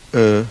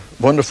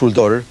wonderful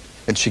daughter,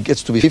 and she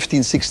gets to be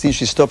 15, 16,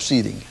 she stops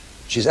eating.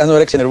 She's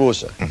anorexia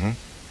nervosa. Mm-hmm.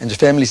 And the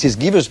family says,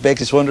 give us back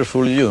this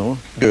wonderful,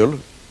 girl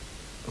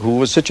who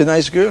was such a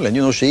nice girl.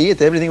 And, she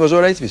ate, everything was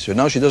all right with her.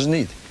 Now she doesn't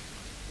eat.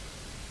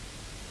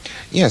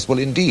 Yes, well,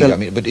 indeed. Well, I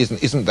mean, but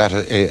isn't that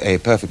a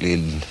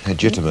perfectly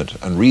legitimate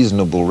and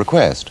reasonable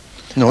request?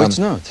 No, it's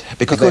not.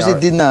 Because it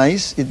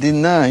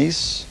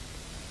denies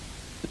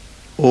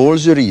all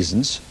the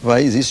reasons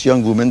why this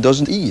young woman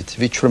doesn't eat,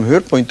 which from her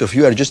point of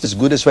view are just as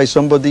good as why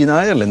somebody in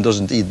Ireland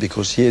doesn't eat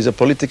because he is a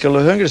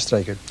political hunger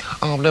striker.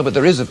 Oh, no, but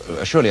there is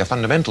surely a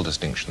fundamental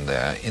distinction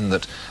there in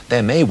that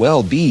there may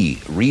well be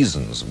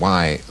reasons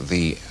why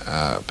the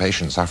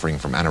patient suffering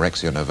from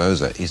anorexia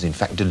nervosa is in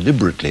fact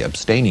deliberately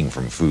abstaining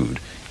from food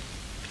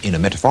in a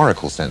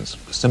metaphorical sense,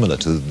 similar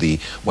to the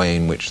way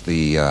in which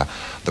the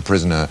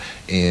prisoner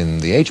in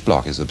the H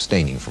block is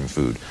abstaining from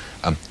food.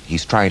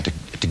 He's trying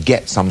to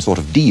get some sort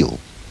of deal.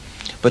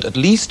 But at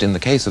least in the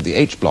case of the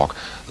H block,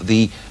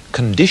 the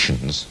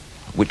conditions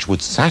which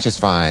would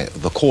satisfy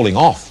the calling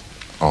off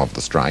of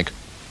the strike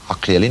are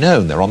clearly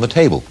known. They're on the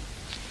table.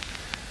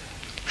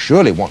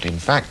 Surely what in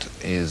fact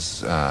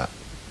is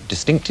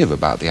distinctive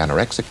about the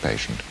anorexic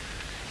patient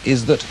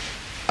is that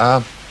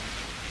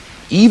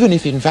even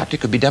if in fact it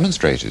could be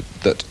demonstrated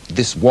that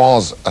this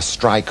was a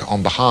strike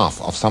on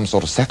behalf of some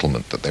sort of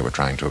settlement that they were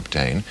trying to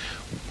obtain,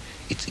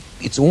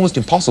 it's almost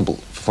impossible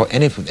for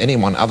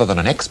anyone other than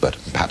an expert,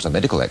 perhaps a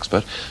medical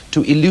expert,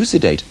 to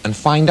elucidate and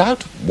find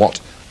out what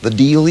the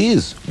deal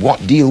is.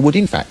 What deal would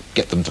in fact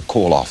get them to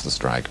call off the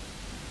strike?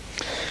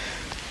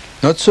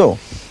 Not so.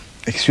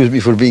 Excuse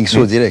me for being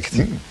so direct.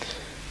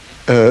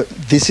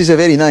 This is a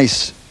very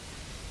nice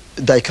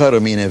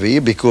dichotomy in a way,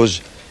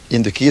 because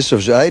in the case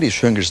of the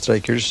Irish hunger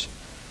strikers,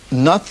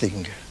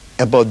 nothing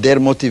about their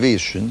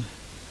motivation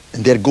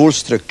and their goal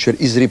structure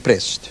is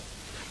repressed.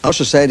 Our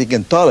society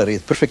can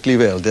tolerate perfectly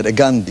well that a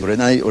Gandhi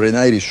or an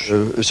Irish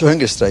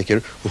hunger striker,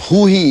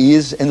 who he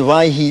is and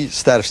why he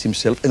starves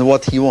himself and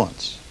what he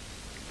wants.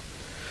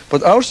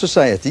 But our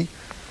society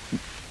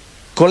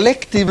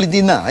collectively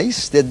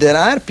denies that there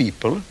are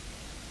people,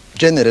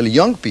 generally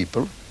young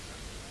people,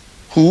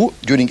 who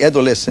during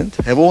adolescence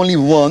have only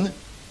one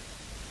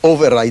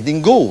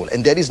overriding goal,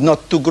 and that is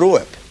not to grow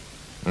up.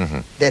 Mm-hmm.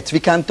 That we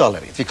can't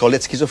tolerate. We call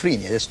it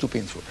schizophrenia. That's too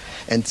painful.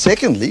 And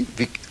secondly,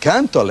 we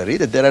can't tolerate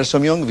that there are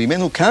some young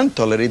women who can't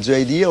tolerate the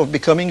idea of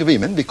becoming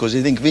women because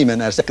they think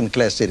women are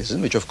second-class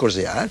citizens, which of course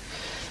they are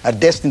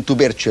destined to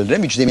bear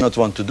children, which they may not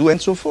want to do, and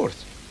so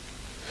forth.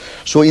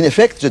 So in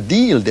effect, the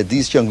deal that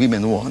these young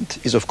women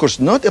want is of course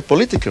not a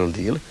political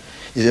deal.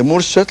 It's a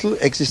more subtle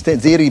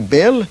existence. They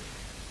rebel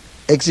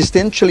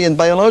existentially and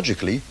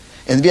biologically,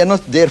 and we are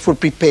not therefore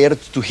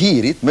prepared to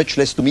hear it, much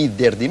less to meet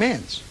their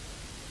demands.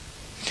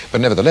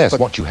 But nevertheless,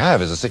 what you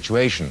have is a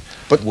situation,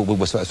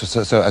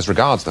 so as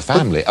regards the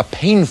family, a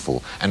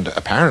painful and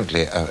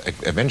apparently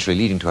eventually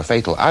leading to a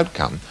fatal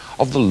outcome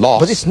of the loss.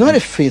 But it's not a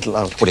fatal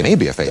outcome. Well, it may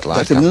be a fatal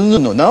outcome.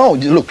 No. Now,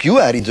 look, you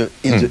are in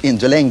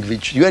the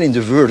language, you are in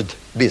the word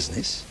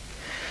business.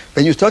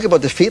 When you talk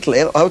about the fatal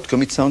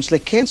outcome, it sounds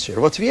like cancer.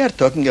 What we are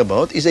talking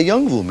about is a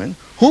young woman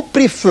who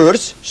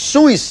prefers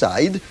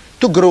suicide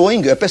to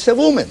growing up as a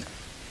woman.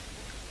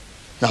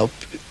 Now,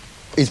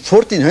 in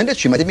 1400,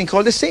 she might have been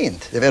called a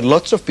saint. There were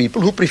lots of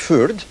people who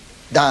preferred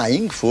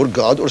dying for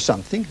God or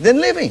something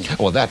than living.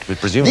 Well, that would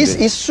presumably... This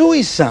is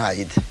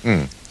suicide.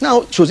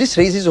 Now, so this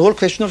raises the whole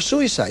question of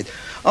suicide.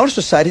 Our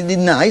society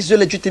denies the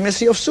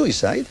legitimacy of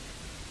suicide.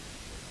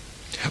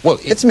 Well,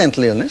 it's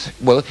mental illness.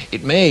 Well,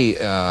 it may...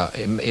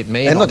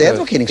 I'm not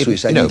advocating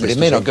suicide. No, but it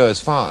may not go as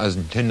far as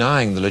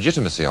denying the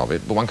legitimacy of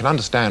it, but one can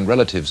understand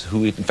relatives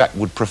who, in fact,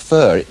 would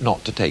prefer it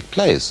not to take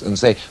place and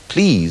say,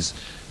 please...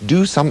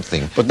 do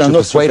something to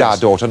persuade our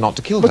daughter not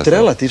to kill herself. But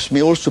relatives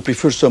may also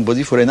prefer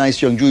somebody, for a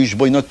nice young Jewish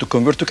boy, not to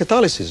convert to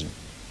Catholicism,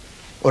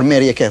 or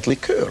marry a Catholic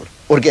girl,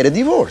 or get a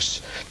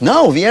divorce.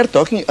 Now we are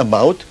talking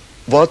about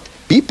what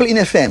people in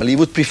a family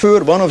would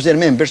prefer one of their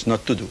members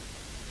not to do.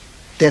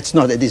 That's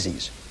not a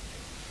disease.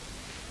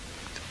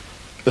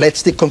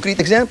 Let's take concrete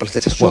examples.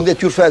 Let's assume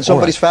that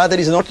somebody's father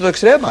is an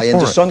Orthodox rabbi, and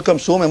the son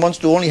comes home and wants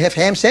to only have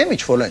ham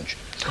sandwich for lunch.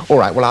 All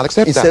right, well, I'll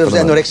accept that. Instead of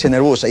anorexia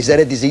nervosa. Is that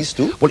a disease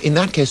too? Well, in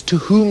that case, to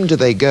whom do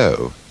they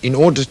go in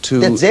order to...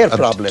 That's their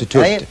problem.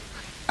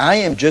 I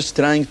am just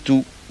trying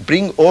to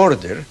bring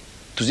order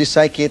to this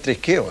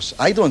psychiatric chaos.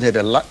 I don't have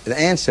an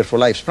answer for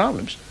life's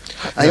problems.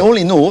 I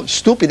only know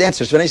stupid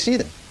answers when I see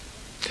them.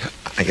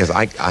 Yes,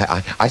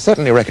 I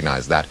certainly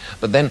recognize that.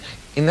 But then,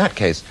 in that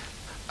case,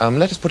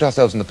 let us put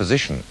ourselves in the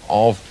position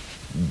of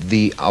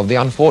the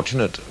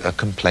unfortunate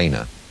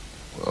complainer,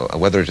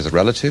 whether it is a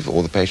relative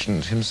or the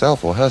patient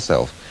himself or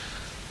herself.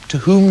 To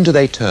whom do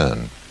they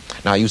turn?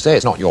 Now, you say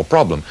it's not your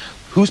problem.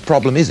 Whose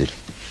problem is it?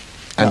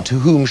 And to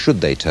whom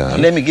should they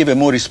turn? Let me give a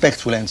more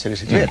respectful answer,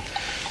 is it well?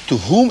 To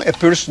whom a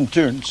person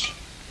turns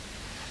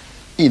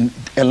in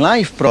a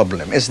life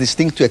problem as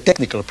distinct to a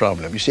technical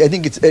problem. You see, I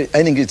think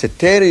it's a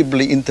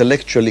terribly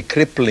intellectually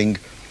crippling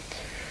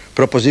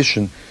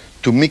proposition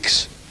to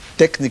mix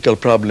technical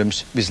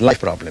problems with life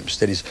problems.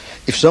 That is,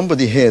 if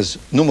somebody has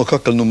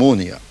pneumococcal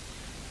pneumonia,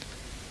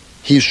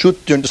 he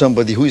should turn to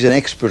somebody who is an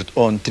expert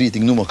on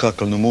treating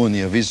pneumococcal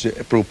pneumonia with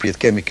appropriate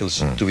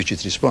chemicals to which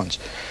it responds.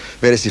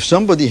 Whereas if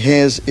somebody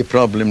has a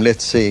problem,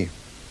 let's say,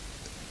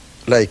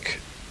 like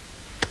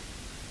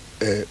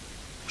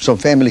some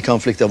family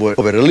conflict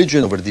over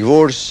religion, over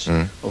divorce,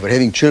 over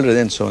having children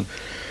and so on,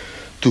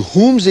 to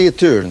whom they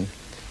turn,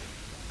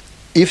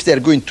 if they're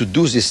going to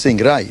do this thing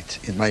right,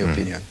 in my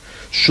opinion,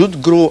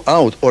 should grow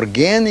out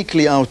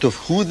organically out of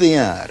who they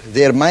are,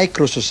 their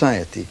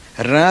micro-society,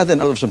 rather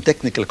than out of some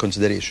technical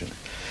consideration.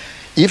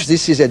 If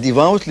this is a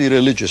devoutly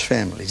religious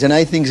family, then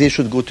I think they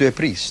should go to a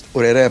priest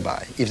or a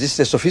rabbi. If this is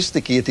a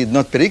sophisticated,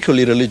 not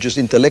particularly religious,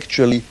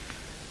 intellectually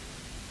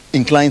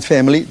inclined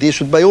family, they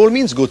should by all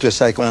means go to a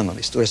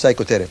psychoanalyst or a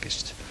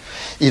psychotherapist.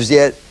 If they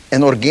are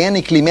an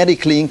organically,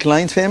 medically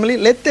inclined family,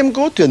 let them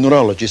go to a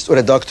neurologist or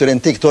a doctor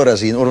and take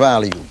Thorazine or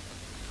Valium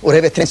or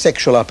have a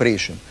transsexual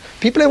operation.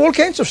 People have all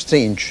kinds of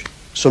strange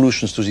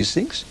solutions to these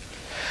things.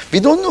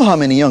 We don't know how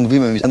many young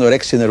women with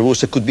anorexia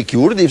nervosa could be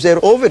cured if their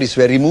ovaries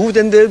were removed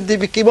and they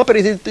became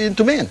operated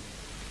into men.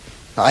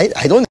 I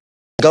don't think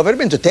the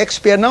government, the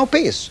taxpayer now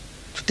pays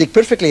to take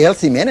perfectly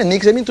healthy men and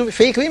make them into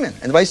fake women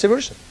and vice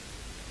versa.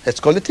 That's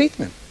called a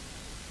treatment.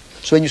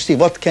 So when you see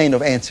what kind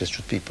of answers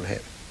should people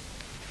have?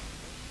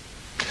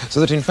 So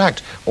that in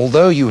fact,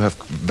 although you have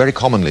very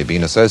commonly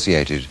been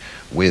associated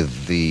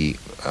with the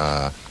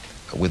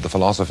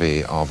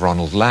philosophy of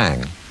Ronald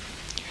Lang,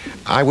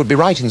 I would be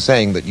right in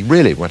saying that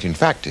really what in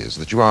fact is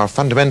that you are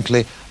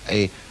fundamentally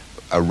a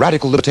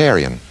radical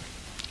libertarian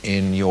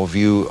in your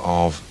view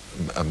of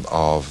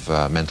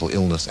mental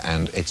illness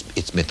and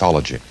its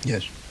mythology.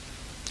 Yes.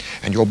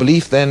 And your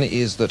belief then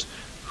is that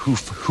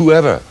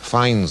whoever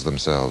finds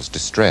themselves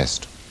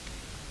distressed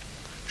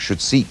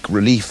should seek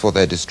relief for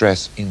their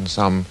distress in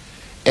some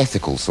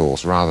ethical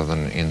source rather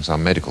than in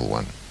some medical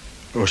one.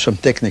 Or some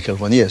technical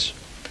one, yes.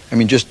 I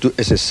mean, just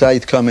as a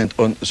side comment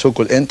on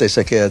so-called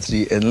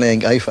anti-psychiatry and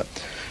Lang-IFA,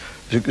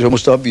 the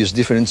most obvious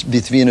difference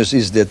between us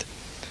is that,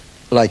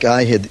 like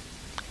I had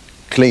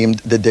claimed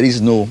that there is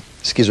no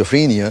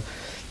schizophrenia,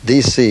 they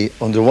say,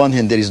 on the one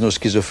hand, there is no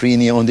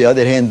schizophrenia, on the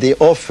other hand, they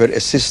offer a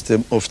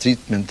system of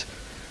treatment,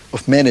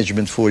 of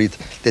management for it,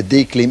 that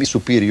they claim is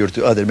superior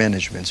to other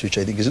managements, which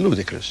I think is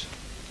ludicrous.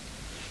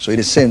 So in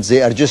a sense,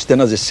 they are just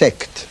another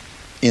sect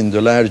in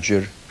the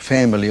larger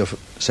family of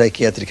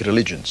psychiatric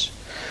religions.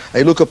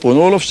 I look upon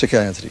all of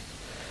psychiatry,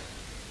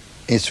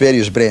 its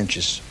various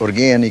branches,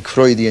 organic,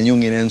 Freudian,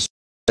 Jungian, and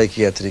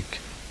psychiatric,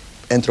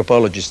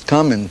 anthropologists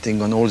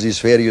commenting on all these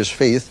various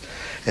faiths,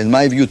 and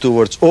my view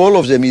towards all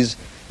of them is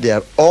they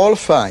are all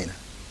fine,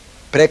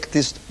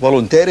 practiced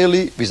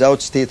voluntarily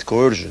without state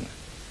coercion,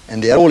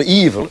 and they are all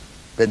evil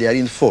when they are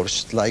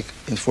enforced, like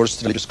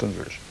enforced religious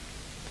conversion.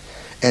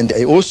 And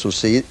I also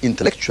say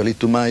intellectually,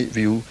 to my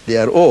view, they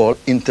are all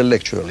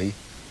intellectually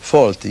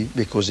faulty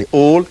because they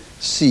all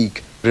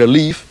seek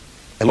relief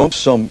along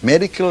some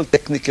medical,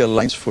 technical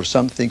lines for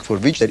something for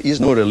which there is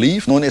no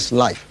relief, known as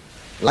life.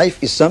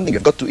 Life is something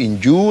you've got to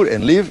endure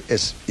and live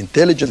as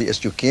intelligently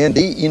as you can,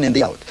 day in and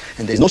day out.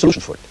 And there is no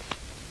solution for it.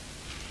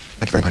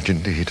 Thank you very much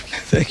indeed.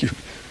 Thank you.